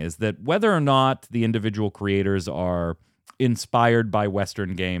making is that whether or not the individual creators are inspired by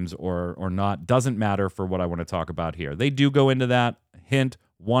Western games or not doesn't matter for what I want to talk about here. They do go into that. Hint,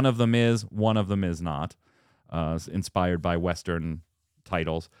 one of them is not inspired by Western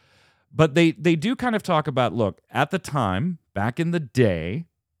titles. But they do kind of talk about, look, at the time, back in the day,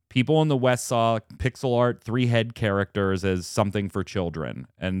 people in the West saw pixel art, three-head characters as something for children.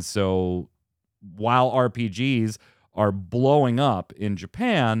 And so while RPGs are blowing up in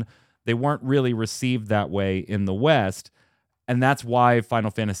Japan, they weren't really received that way in the West. And that's why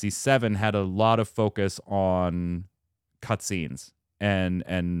Final Fantasy VII had a lot of focus on cutscenes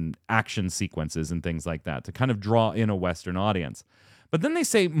and action sequences and things like that to kind of draw in a Western audience. But then they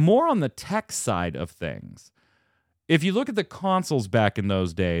say more on the tech side of things. If you look at the consoles back in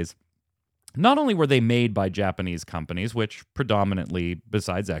those days, not only were they made by Japanese companies, which predominantly,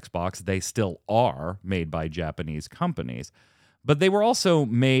 besides Xbox, they still are made by Japanese companies, but they were also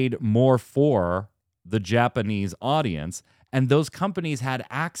made more for the Japanese audience, and those companies had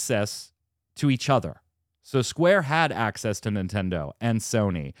access to each other. So Square had access to Nintendo and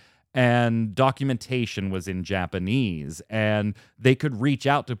Sony, and documentation was in Japanese, and they could reach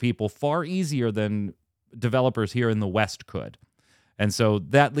out to people far easier than developers here in the West could. And so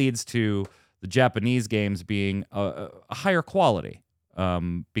that leads to the Japanese games being a higher quality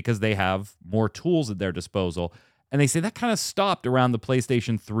because they have more tools at their disposal. And they say that kind of stopped around the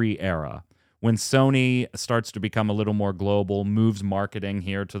PlayStation 3 era when Sony starts to become a little more global, moves marketing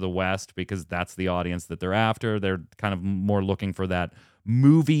here to the West because that's the audience that they're after. They're kind of more looking for that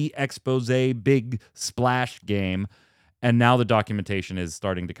movie expose, big splash game. And now the documentation is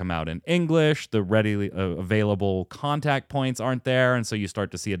starting to come out in English. The readily available contact points aren't there. And so you start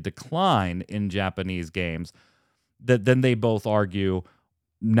to see a decline in Japanese games. That then they both argue,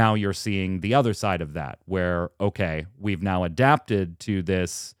 now you're seeing the other side of that, where, okay, we've now adapted to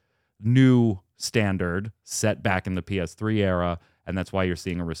this new standard set back in the PS3 era. And that's why you're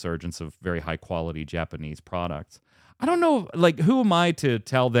seeing a resurgence of very high quality Japanese products. I don't know, like, who am I to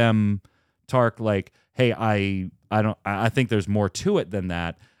tell them, Tark, like, hey, I think there's more to it than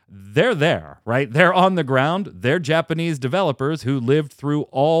that. They're there, right? They're on the ground. They're Japanese developers who lived through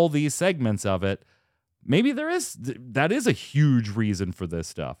all these segments of it. Maybe that is a huge reason for this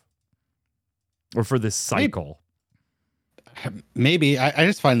stuff or for this cycle. Maybe. I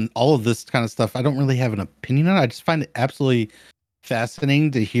just find all of this kind of stuff, I don't really have an opinion on it. I just find it absolutely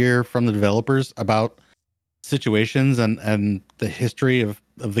fascinating to hear from the developers about situations and the history of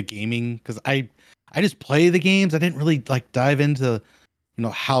the gaming, because I just play the games. I didn't really like dive into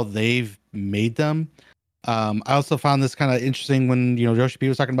how they've made them. I also found this kind of interesting when Yoshi P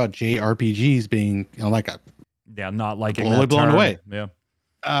was talking about JRPGs being like a not liking totally that blown term. away. Yeah.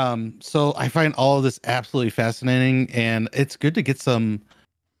 So I find all of this absolutely fascinating, and it's good to get some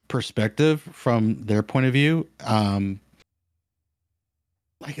perspective from their point of view. I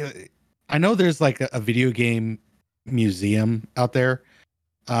know there's like a video game museum out there.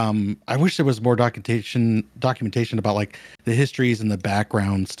 I wish there was more documentation about like the histories and the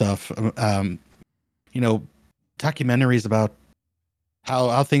background stuff. Documentaries about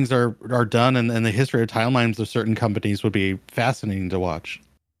how things are done and the history of timelines of certain companies would be fascinating to watch.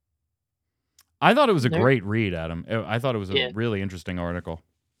 I thought it was a great read, Adam. I thought it was a really interesting article.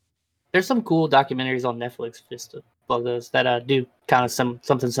 There's some cool documentaries on Netflix, just to plug those, that do kind of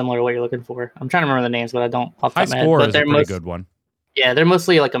something similar to what you're looking for. I'm trying to remember the names, but I don't off the top of my head. High Score is a pretty good one. Yeah, they're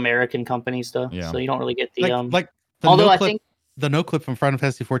mostly like American company stuff, so you don't really get the although I think the no clip from Final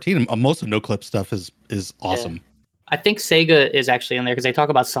Fantasy 14, most of no clip stuff is awesome. Yeah. I think Sega is actually in there because they talk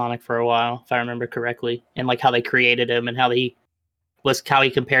about Sonic for a while, if I remember correctly, and like how they created him and how he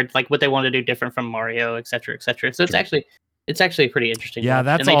compared like what they wanted to do different from Mario, et cetera, et cetera. So it's actually pretty interesting. Yeah,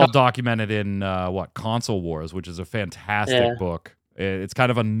 that's all documented in Console Wars, which is a fantastic book. It's kind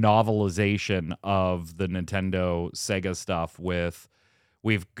of a novelization of the Nintendo Sega stuff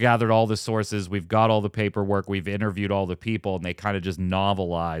we've gathered all the sources, we've got all the paperwork, we've interviewed all the people, and they kind of just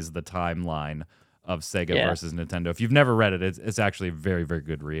novelize the timeline of Sega versus Nintendo. If you've never read it, it's actually a very, very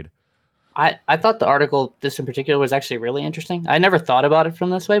good read. I thought the article, this in particular, was actually really interesting. I never thought about it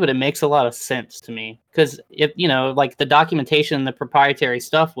from this way, but it makes a lot of sense to me. Because, like the documentation, the proprietary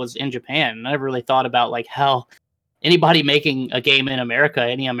stuff was in Japan. I never really thought about like how anybody making a game in America,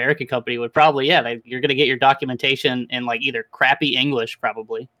 any American company would probably, you're going to get your documentation in like either crappy English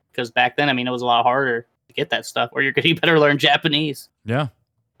probably. Because back then, it was a lot harder to get that stuff. Or you better learn Japanese. Yeah.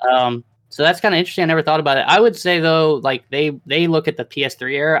 So that's kind of interesting. I never thought about it. I would say though, like they look at the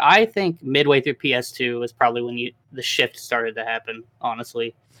PS3 era. I think midway through PS2 was probably when the shift started to happen.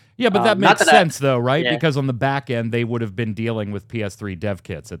 Honestly. Yeah, but that makes sense though, right? Yeah. Because on the back end, they would have been dealing with PS3 dev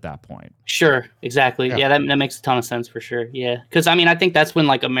kits at that point. Sure, exactly. Yeah, that makes a ton of sense for sure. Yeah, because I think that's when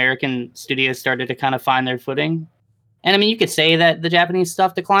like American studios started to kind of find their footing. And you could say that the Japanese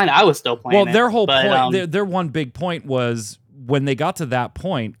stuff declined. I was still playing. Well, their whole point, their one big point was, when they got to that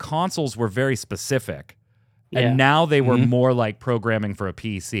point, consoles were very specific, and now they were more like programming for a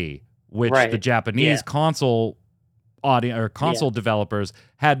PC, which the Japanese console developers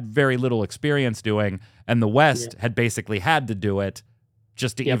had very little experience doing, and the West had basically had to do it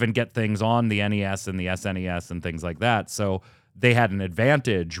just to even get things on the NES and the SNES and things like that. So they had an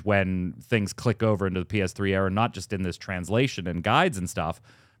advantage when things click over into the PS3 era, not just in this translation and guides and stuff,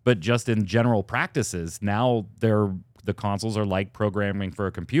 but just in general practices. Now the consoles are like programming for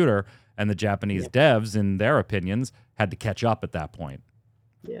a computer, and the Japanese devs, in their opinions, had to catch up at that point.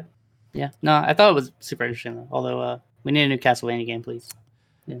 Yeah. Yeah. No, I thought it was super interesting, though. Although we need a new Castlevania game, please.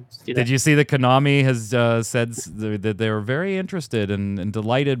 Yeah, let's do that. Did you see that Konami has said that they were very interested and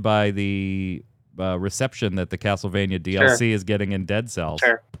delighted by the reception that the Castlevania DLC is getting in Dead Cells?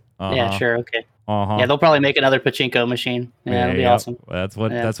 Sure. Yeah, sure. Okay. Yeah, they'll probably make another pachinko machine. Yeah, it'll be awesome. That's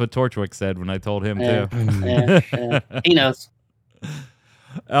what Torchwick said when I told him too. He knows.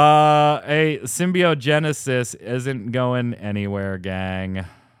 A symbiogenesis isn't going anywhere, gang.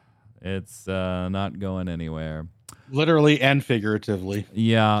 It's not going anywhere. Literally and figuratively.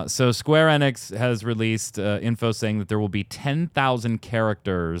 Yeah. So Square Enix has released info saying that there will be 10,000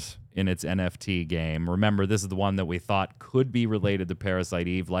 characters in its NFT game. Remember, this is the one that we thought could be related to Parasite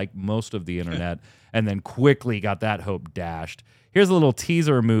Eve, like most of the internet, and then quickly got that hope dashed. Here's a little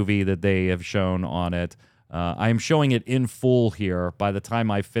teaser movie that they have shown on it. I am showing it in full here. By the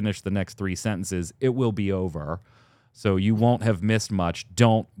time I finish the next 3 sentences, it will be over. So you won't have missed much.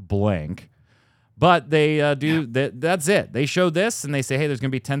 Don't blink. But they that's it. They show this, and they say, hey, there's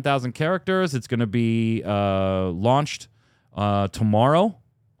going to be 10,000 characters. It's going to be launched tomorrow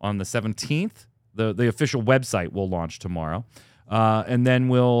on the 17th. The official website will launch tomorrow. And then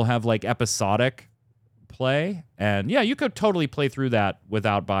we'll have like episodic play. And yeah, you could totally play through that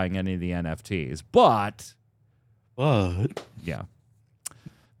without buying any of the NFTs. But yeah,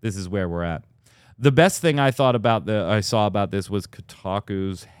 this is where we're at. The best thing I saw about this was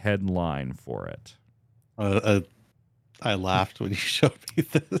Kotaku's headline for it. I laughed when you showed me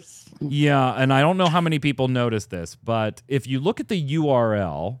this. Yeah, and I don't know how many people noticed this, but if you look at the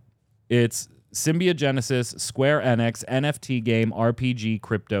URL, it's Symbiogenesis, Square Enix, NFT game, RPG,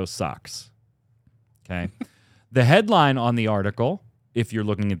 crypto sucks. Okay. The headline on the article, if you're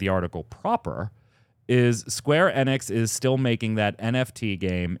looking at the article proper, is Square Enix is still making that NFT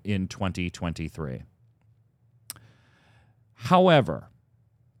game in 2023. However,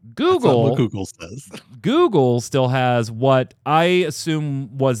 That's not what Google says. Google still has what I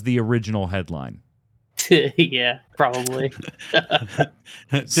assume was the original headline. Yeah, probably.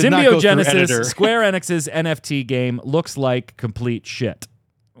 Symbiogenesis, Square Enix's NFT game looks like complete shit.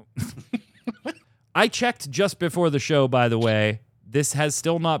 I checked just before the show, by the way. This has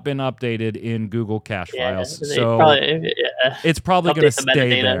still not been updated in Google cache files. So it's probably going to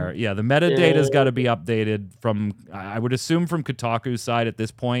stay there. Yeah, the metadata's got to be updated from, I would assume, from Kotaku's side at this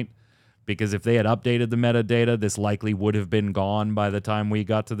point, because if they had updated the metadata, this likely would have been gone by the time we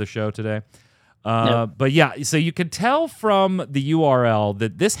got to the show today. But yeah, so you could tell from the URL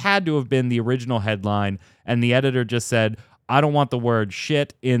that this had to have been the original headline, and the editor just said, I don't want the word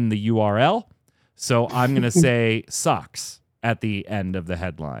shit in the URL, so I'm going to say sucks at the end of the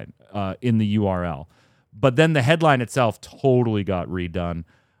headline in the URL. But then the headline itself totally got redone.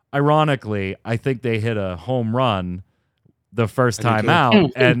 Ironically, I think they hit a home run the first time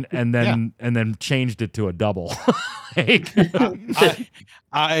out, and then changed it to a double.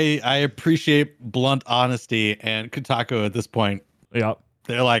 I appreciate blunt honesty, and Kotaku at this point,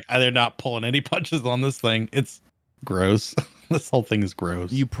 they're not pulling any punches on this thing. It's gross. This whole thing is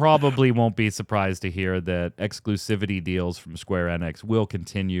gross. You probably won't be surprised to hear that exclusivity deals from Square Enix will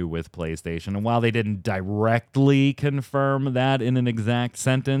continue with PlayStation. And while they didn't directly confirm that in an exact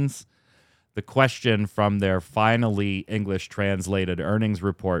sentence, the question from their finally English translated earnings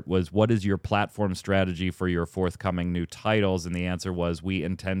report was, what is your platform strategy for your forthcoming new titles? And the answer was, we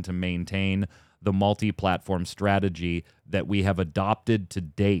intend to maintain the multi-platform strategy that we have adopted to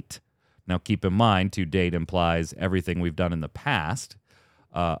date. Now, keep in mind, to date implies everything we've done in the past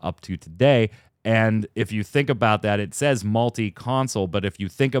up to today. And if you think about that, it says multi-console, but if you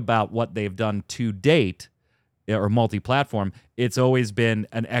think about what they've done to date, or multi-platform, it's always been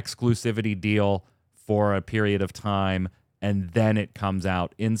an exclusivity deal for a period of time, and then it comes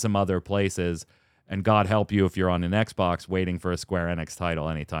out in some other places. And God help you if you're on an Xbox waiting for a Square Enix title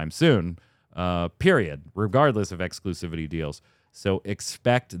anytime soon, period, regardless of exclusivity deals. So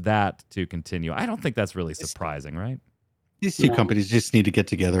expect that to continue. I don't think that's really surprising, right? These two companies just need to get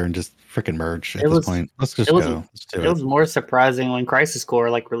together and just freaking merge at this point. Let's just go. It was more surprising when Crisis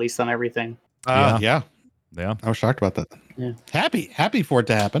Core released on everything. Yeah. I was shocked about that. Yeah. Happy for it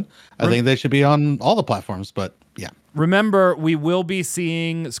to happen. I think they should be on all the platforms, but yeah. Remember, we will be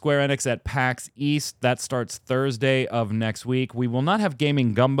seeing Square Enix at PAX East. That starts Thursday of next week. We will not have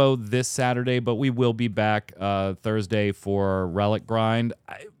Gaming Gumbo this Saturday, but we will be back Thursday for Relic Grind.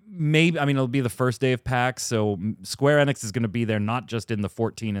 It'll be the first day of PAX, so Square Enix is going to be there not just in the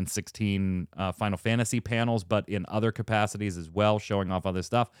 14 and 16 Final Fantasy panels, but in other capacities as well, showing off other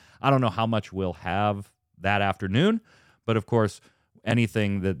stuff. I don't know how much we'll have that afternoon, but of course,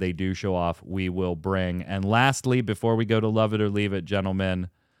 anything that they do show off, we will bring. And lastly, before we go to Love It or Leave It, gentlemen,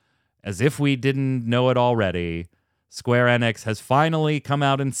 as if we didn't know it already, Square Enix has finally come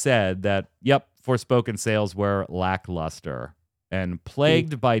out and said that, yep, Forspoken sales were lackluster and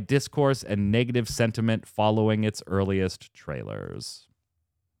plagued by discourse and negative sentiment following its earliest trailers.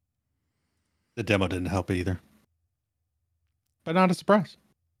 The demo didn't help either. But not a surprise.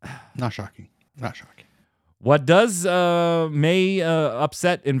 Not shocking. What does may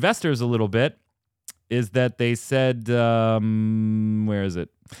upset investors a little bit is that they said, where is it?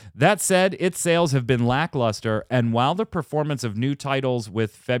 That said, its sales have been lackluster, and while the performance of new titles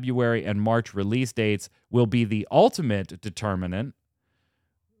with February and March release dates will be the ultimate determinant,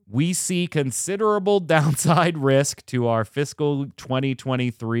 we see considerable downside risk to our fiscal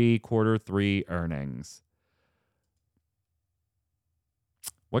 2023 quarter 3 earnings.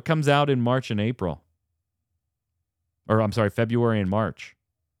 What comes out in March and April? Or, I'm sorry, February and March.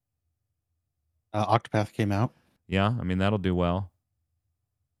 Octopath came out. Yeah, that'll do well.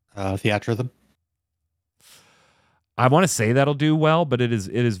 Theatrhythm. I want to say that'll do well, but it is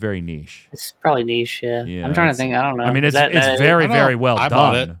very niche. It's probably niche, yeah. I'm trying to think. I don't know. It's very, very well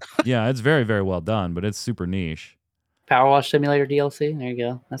done. Yeah, it's very, very well done, but it's super niche. Power Wash Simulator DLC. There you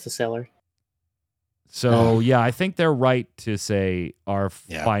go. That's a seller. So, yeah, I think they're right to say our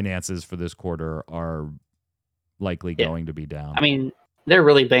finances for this quarter are likely going to be down. They're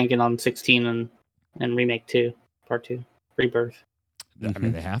really banking on 16 and Remake 2, Part 2, Rebirth.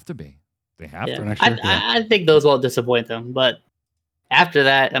 They have to be. They have to. Next year, I think those will disappoint them. But after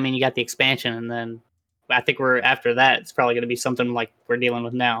that, you got the expansion, and then I think after that, it's probably going to be something like we're dealing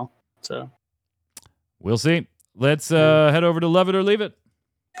with now. So we'll see. Let's head over to Love It or Leave It.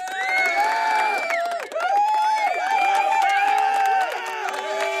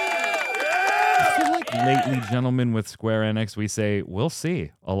 lately, gentlemen, with Square Enix, we say we'll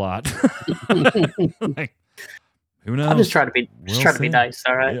see a lot. Like, who knows? I'm just trying to be nice,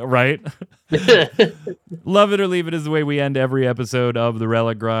 all right? Yeah, right? Love it or leave it is the way we end every episode of the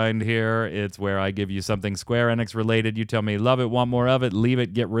Relic Grind here. It's where I give you something Square Enix related. You tell me love it, want more of it, leave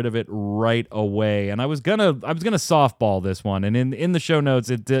it, get rid of it right away. And I was gonna softball this one, and in the show notes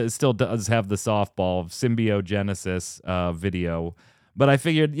it still does have the softball Symbiogenesis video. But I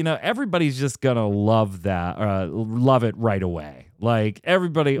figured, everybody's just gonna love that, love it right away. Like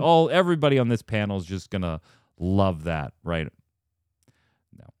everybody on this panel is just gonna love that, right?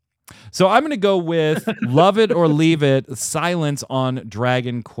 No. So I'm going to go with love it or leave it, silence on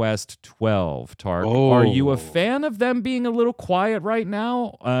Dragon Quest XII. Tark, Are you a fan of them being a little quiet right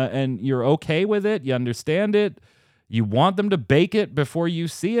now? And you're okay with it? You understand it? You want them to bake it before you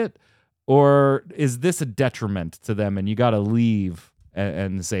see it? Or is this a detriment to them and you got to leave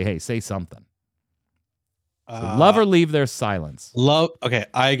and say, hey, say something? So love or leave their silence. Love. Okay,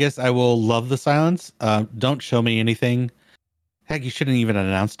 I guess I will love the silence. Don't show me anything. Heck, you shouldn't even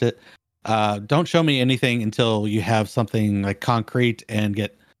announced it. Don't show me anything until you have something like concrete and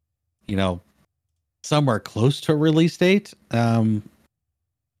get, somewhere close to a release date. I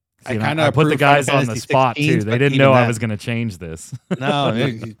put the guys on the spot too. They didn't know I was going to change this.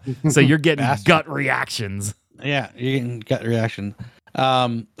 No, so you're getting gut reactions. Yeah, you're getting gut reaction.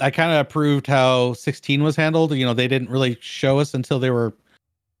 I kind of approved how 16 was handled. They didn't really show us until they were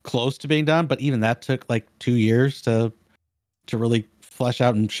close to being done, but even that took like 2 years to really flesh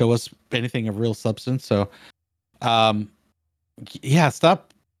out and show us anything of real substance. So,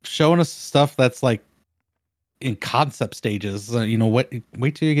 stop showing us stuff that's like in concept stages.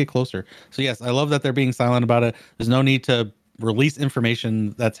 Wait till you get closer. So yes, I love that they're being silent about it. There's no need to release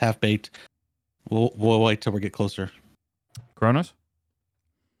information that's half baked. We'll wait till we get closer. Kronos?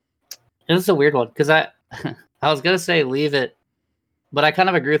 This is a weird one because I was gonna say leave it, but I kind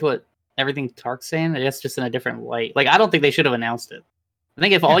of agree with what everything Tark's saying. I guess just in a different light. Like I don't think they should have announced it. I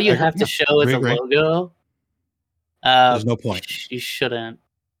think if all you have to show is a logo, there's no point. You shouldn't.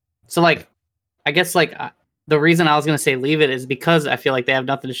 So like, I guess like the reason I was gonna say leave it is because I feel like they have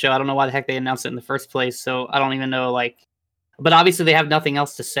nothing to show. I don't know why the heck they announced it in the first place. So I don't even know like, but obviously they have nothing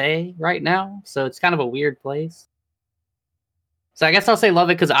else to say right now. So it's kind of a weird place. So I guess I'll say love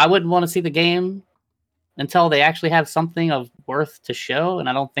it because I wouldn't want to see the game until they actually have something of worth to show, and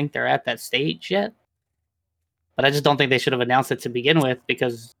I don't think they're at that stage yet. But I just don't think they should have announced it to begin with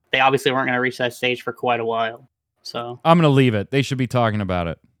because they obviously weren't going to reach that stage for quite a while. So I'm going to leave it. They should be talking about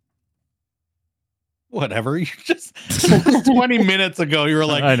it. Whatever. You just 20 minutes ago you were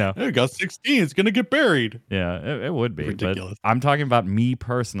like, I know. It got 16. It's going to get buried. Yeah, it would be. Ridiculous. But I'm talking about me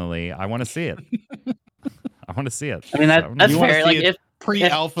personally. I want to see it. I want to see it. I mean, that's fair. Like if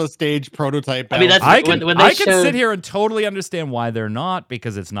pre-alpha stage prototype. I mean, that's I can sit here and totally understand why they're not,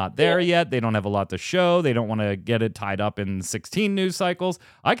 because it's not there yet. They don't have a lot to show. They don't want to get it tied up in 16 news cycles.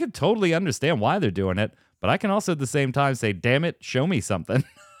 I could totally understand why they're doing it, but I can also at the same time say, damn it, show me something.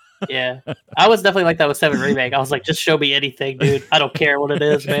 Yeah, I was definitely like that with 7 Remake. I was like, just show me anything, dude. I don't care what it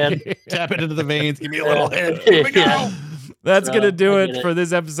is, man. Tap it into the veins. Give me a little hint. Here we go. That's going to do it for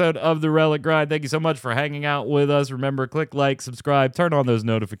this episode of The Relic Grind. Thank you so much for hanging out with us. Remember, click like, subscribe, turn on those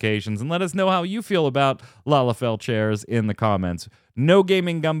notifications, and let us know how you feel about Lalafell chairs in the comments. No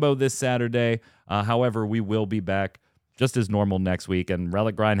Gaming Gumbo this Saturday. However, we will be back just as normal next week, and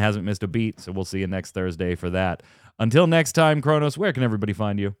Relic Grind hasn't missed a beat, so we'll see you next Thursday for that. Until next time, Kronos, where can everybody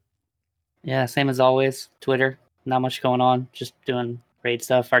find you? Yeah, same as always. Twitter, not much going on. Just doing raid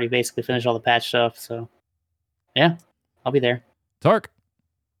stuff. Already basically finished all the patch stuff, so yeah. I'll be there. Tark.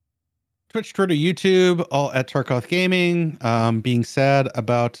 Twitch, Twitter, YouTube, all at Tarkoth Gaming. Being sad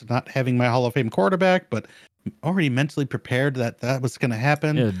about not having my Hall of Fame quarterback, but already mentally prepared that was going to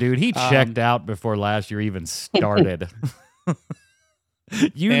happen. Yeah, dude, he checked out before last year even started.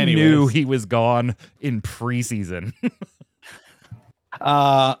 You knew he was gone in preseason.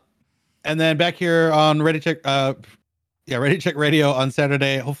 And then back here on Ready Check Radio on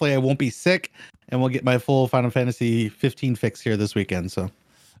Saturday. Hopefully I won't be sick. And we'll get my full Final Fantasy 15 fix here this weekend. So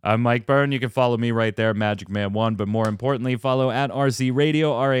I'm Mike Byrne. You can follow me right there, Magic Man 1. But more importantly, follow at RC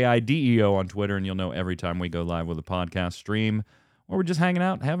Radio, RAIDEO on Twitter, and you'll know every time we go live with a podcast stream or we're just hanging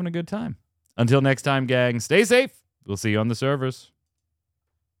out, having a good time. Until next time, gang, stay safe. We'll see you on the servers.